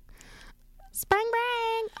break.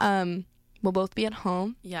 We'll both be at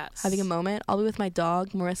home Yes. having a moment. I'll be with my dog.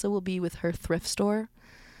 Marissa will be with her thrift store.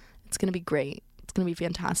 It's gonna be great. It's going to be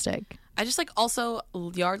fantastic. I just also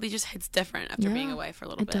Yardley just hits different after being away for a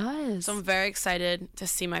little bit. It does. So I'm very excited to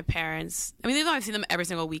see my parents. I mean, even though I've seen them every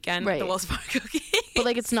single weekend at the Wells Fargo games.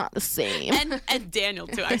 But it's not the same. and Daniel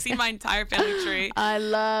too. I've seen my entire family tree. I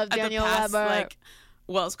love Daniel Weber.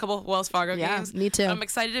 Couple Wells Fargo games. Me too. I'm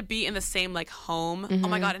excited to be in the same home. Oh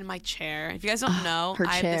my god, in my chair. If you guys don't know, her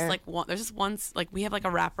I have chair. this there's this one we have a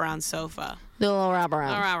wraparound sofa. The little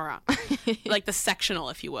wraparound. The sectional,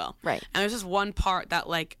 if you will. Right. And there's just one part that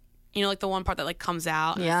the one part that comes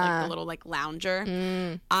out and it's the little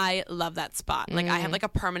lounger. I love that spot. I have a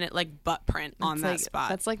permanent butt print on that spot.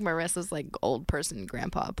 That's Marissa's old person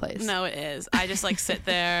grandpa place. No, it is. I just sit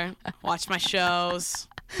there, watch my shows.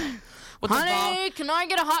 Honey, can I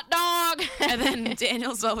get a hot dog? And then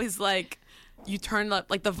Daniel's always you turn up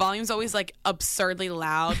the volume's always absurdly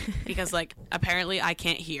loud because apparently I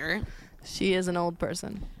can't hear. She is an old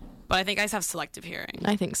person. But I think I just have selective hearing.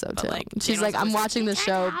 I think so too. She's Daniel's I'm watching the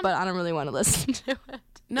show, but I don't really want to listen to it.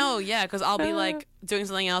 No, yeah, because I'll be doing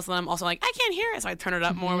something else, and then I'm also I can't hear it, so I turn it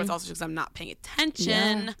up more. But it's also because I'm not paying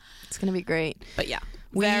attention. Yeah. It's gonna be great. But yeah,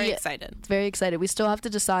 very excited. Very excited. We still have to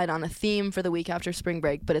decide on a theme for the week after spring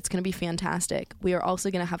break, but it's gonna be fantastic. We are also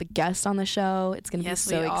gonna have a guest on the show. It's gonna be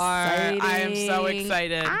so exciting. I am so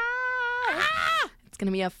excited. It's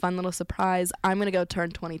gonna be a fun little surprise. I'm gonna go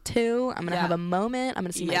turn 22. I'm gonna have a moment. I'm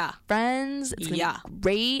gonna see my friends. It's gonna be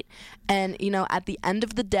great. And at the end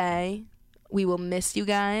of the day, we will miss you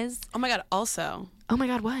guys. Oh my god! Also. Oh my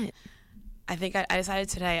god! What? I think I decided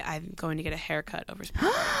today I'm going to get a haircut over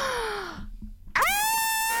spring.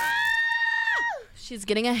 She's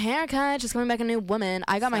getting a haircut. She's coming back a new woman.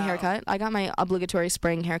 I got my haircut. I got my obligatory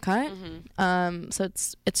spring haircut. So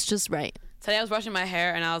it's just right. Today I was brushing my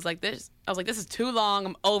hair and I was like, this is too long.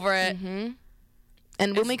 I'm over it.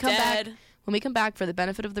 And when we come back for the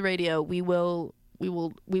benefit of the radio, we will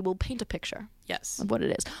paint a picture. Yes. Of what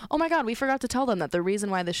it is. Oh my god, we forgot to tell them that the reason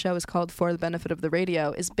why the show is called For the Benefit of the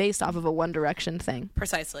Radio is based off of a One Direction thing.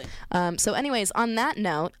 Precisely. So anyways, on that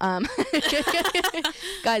note,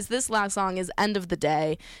 guys, this last song is End of the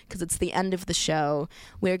Day because it's the end of the show.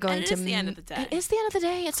 We're going to... It is the end of the day. It is the end of the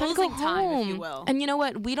day. It's time to go home. Time, if you will. And you know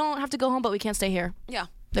what? We don't have to go home, but we can't stay here. Yeah.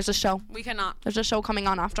 There's a show. We cannot. There's a show coming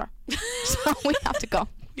on after. So we have to go.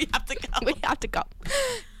 We have to go. We have to go.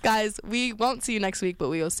 Guys, we won't see you next week, but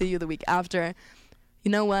we will see you the week after. You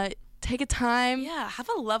know what? Take a time. Yeah, have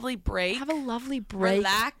a lovely break. Have a lovely break.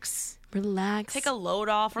 Relax. Take a load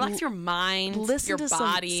off. Relax your mind, listen your to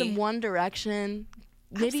body. Some One Direction.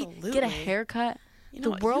 Maybe get a haircut.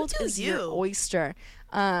 The world is your oyster.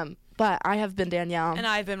 But I have been Danielle. And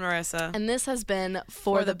I've been Marissa. And this has been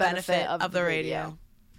For the Benefit of the Radio.